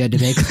 So she had to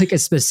make like a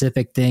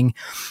specific thing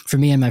for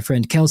me and my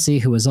friend Kelsey,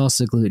 who was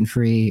also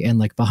gluten-free. And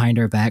like behind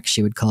our back,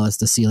 she would call us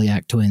the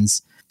celiac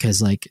twins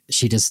because like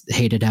she just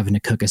hated having to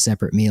cook a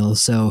separate meal.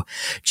 So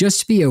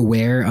just be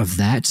aware of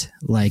that.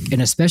 Like,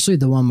 and especially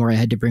the one where I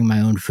had to bring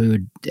my own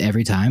food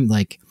every time.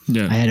 Like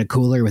I had a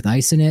cooler with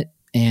ice in it.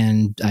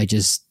 And I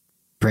just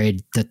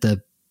prayed that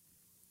the,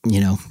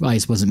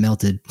 ice wasn't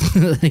melted.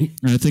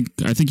 I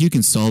think you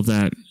can solve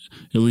that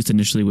at least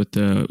initially with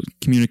the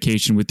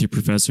communication with your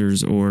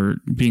professors or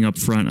being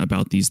upfront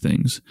about these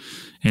things.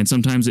 And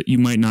sometimes you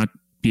might not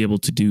be able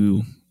to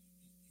do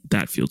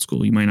that field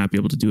school. You might not be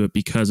able to do it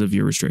because of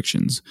your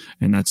restrictions.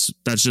 And that's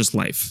just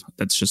life.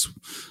 That's just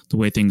the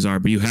way things are.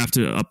 But you have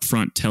to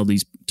upfront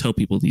tell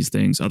people these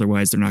things.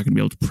 Otherwise, they're not going to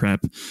be able to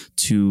prep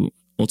to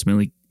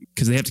ultimately,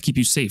 because they have to keep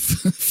you safe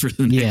for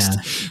the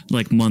next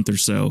like month or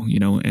so,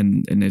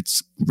 and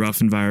it's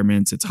rough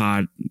environments. It's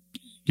hot.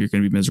 You're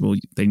going to be miserable.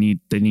 They need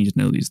to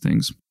know these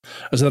things.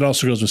 As that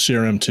also goes with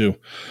CRM too.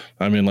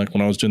 I mean, like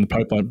when I was doing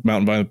the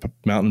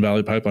Mountain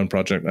Valley Pipeline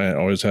project, I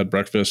always had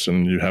breakfast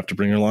and you have to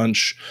bring your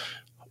lunch,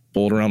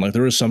 bowl it around. Like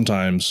there was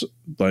sometimes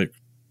like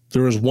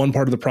there was one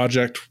part of the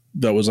project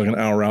that was like an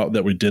hour out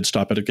that we did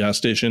stop at a gas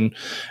station,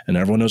 and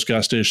everyone knows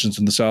gas stations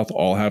in the South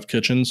all have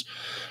kitchens.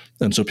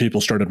 And so people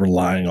started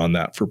relying on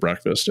that for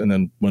breakfast. And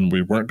then when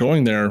we weren't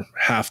going there,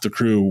 half the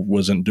crew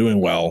wasn't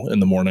doing well in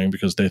the morning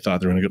because they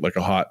thought they were going to get like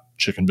a hot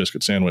chicken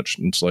biscuit sandwich.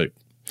 And it's like,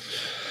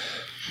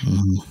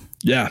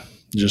 yeah,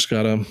 you just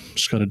gotta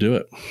do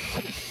it.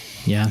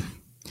 Yeah.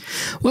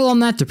 Well, on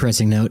that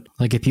depressing note,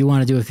 like if you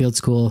want to do a field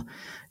school,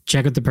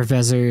 check with the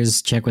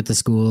professors, check with the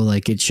school,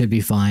 like it should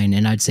be fine.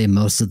 And I'd say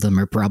most of them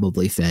are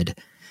probably fed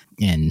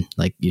and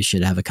like you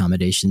should have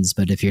accommodations.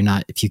 But if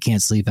you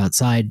can't sleep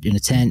outside in a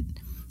tent,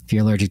 if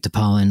you're allergic to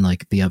pollen,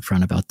 like be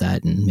upfront about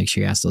that and make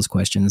sure you ask those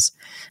questions.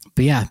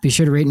 But yeah, be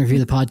sure to rate and review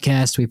the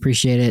podcast. We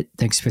appreciate it.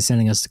 Thanks for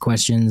sending us the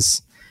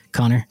questions.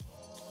 Connor?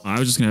 I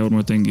was just going to add one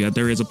more thing. Yeah,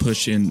 there is a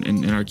push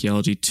in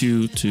archaeology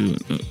too to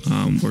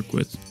work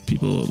with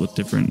people with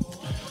different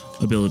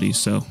abilities.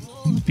 So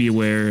be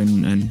aware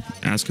and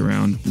ask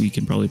around. We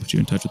can probably put you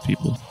in touch with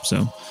people.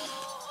 So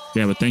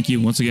yeah, but thank you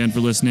once again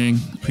for listening.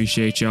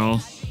 Appreciate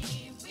y'all.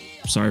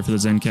 Sorry for the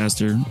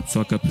Zencaster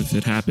fuck up if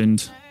it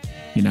happened,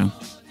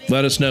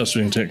 Let us know so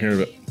we can take care of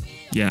it.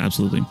 Yeah,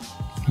 absolutely.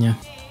 Yeah.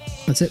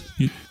 That's it.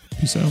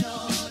 Peace out.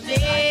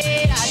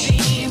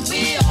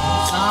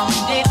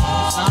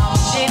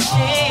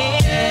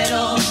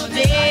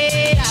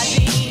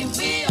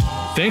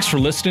 Thanks for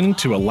listening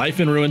to A Life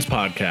in Ruins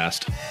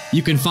podcast.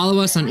 You can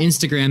follow us on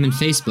Instagram and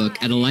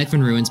Facebook at A Life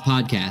in Ruins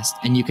Podcast,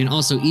 and you can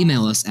also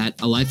email us at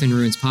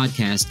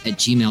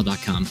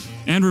alifeinruinspodcast@gmail.com.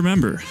 And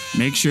remember,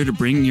 make sure to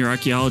bring your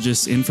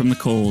archaeologists in from the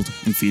cold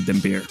and feed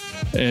them beer.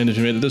 And if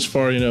you made it this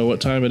far, you know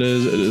what time it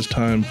is. It is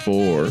time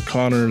for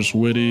Connor's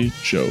witty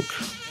joke.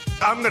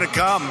 I'm gonna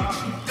come.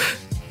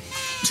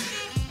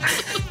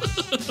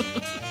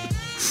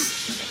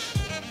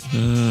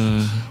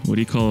 What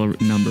do you call a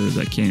number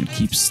that can't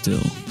keep still?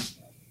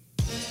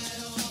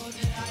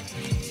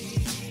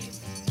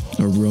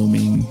 A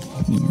roaming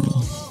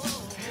numeral.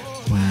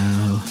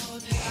 Wow.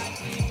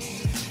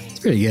 It's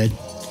pretty good.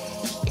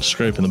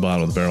 Scraping the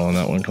bottom of the barrel on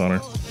that one, Connor.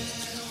 Oh,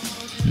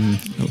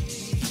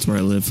 that's where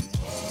I live.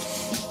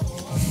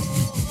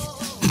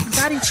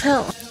 Daddy,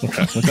 chill.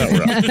 Okay, with that,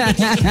 we're out.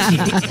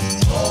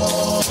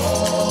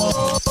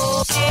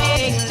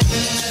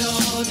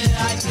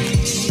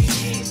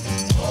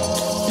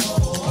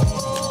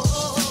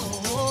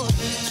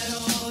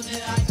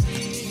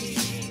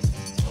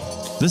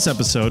 This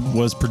episode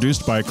was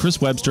produced by Chris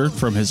Webster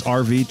from his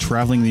RV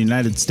traveling the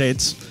United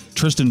States,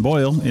 Tristan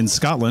Boyle in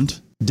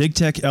Scotland,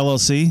 DigTech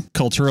LLC,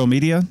 Culturo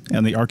Media,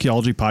 and the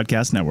Archaeology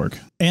Podcast Network,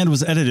 and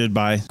was edited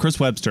by Chris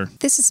Webster.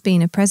 This has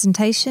been a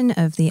presentation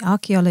of the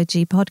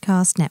Archaeology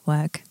Podcast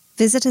Network.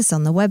 Visit us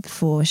on the web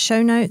for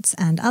show notes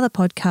and other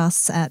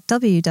podcasts at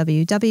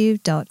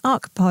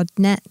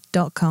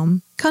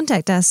www.archpodnet.com.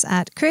 Contact us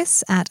at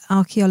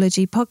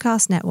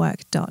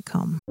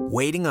chris@archaeologypodcastnetwork.com.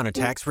 Waiting on a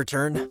tax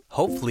return?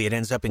 Hopefully it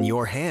ends up in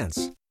your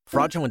hands.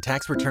 Fraudulent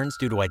tax returns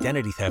due to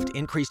identity theft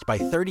increased by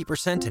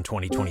 30% in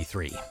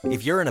 2023.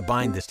 If you're in a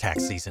bind this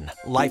tax season,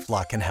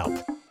 LifeLock can help.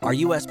 Our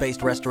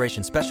U.S.-based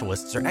restoration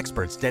specialists are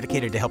experts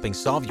dedicated to helping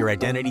solve your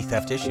identity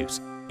theft issues.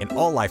 And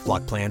all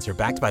LifeLock plans are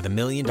backed by the $1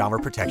 Million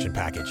Protection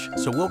Package.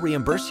 So we'll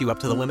reimburse you up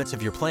to the limits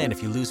of your plan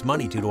if you lose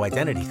money due to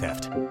identity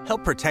theft.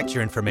 Help protect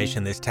your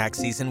information this tax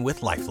season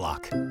with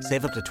LifeLock.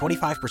 Save up to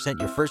 25%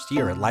 your first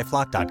year at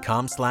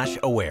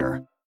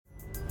LifeLock.com/aware.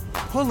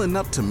 Pulling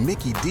up to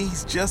Mickey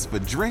D's just for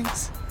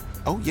drinks?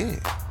 Oh yeah,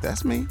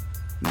 that's me.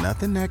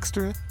 Nothing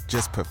extra,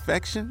 just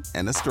perfection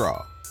and a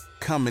straw.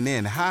 Coming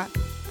in hot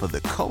for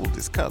the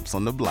coldest cups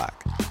on the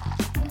block.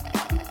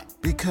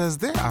 Because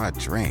there are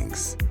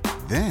drinks.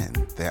 Then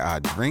there are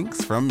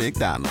drinks from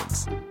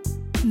McDonald's.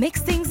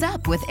 Mix things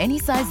up with any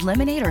size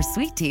lemonade or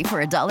sweet tea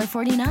for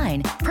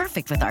 $1.49.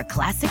 Perfect with our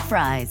classic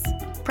fries.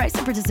 Price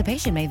and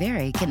participation may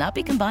vary. Cannot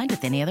be combined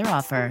with any other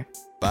offer.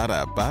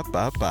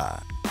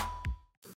 Ba-da-ba-ba-ba.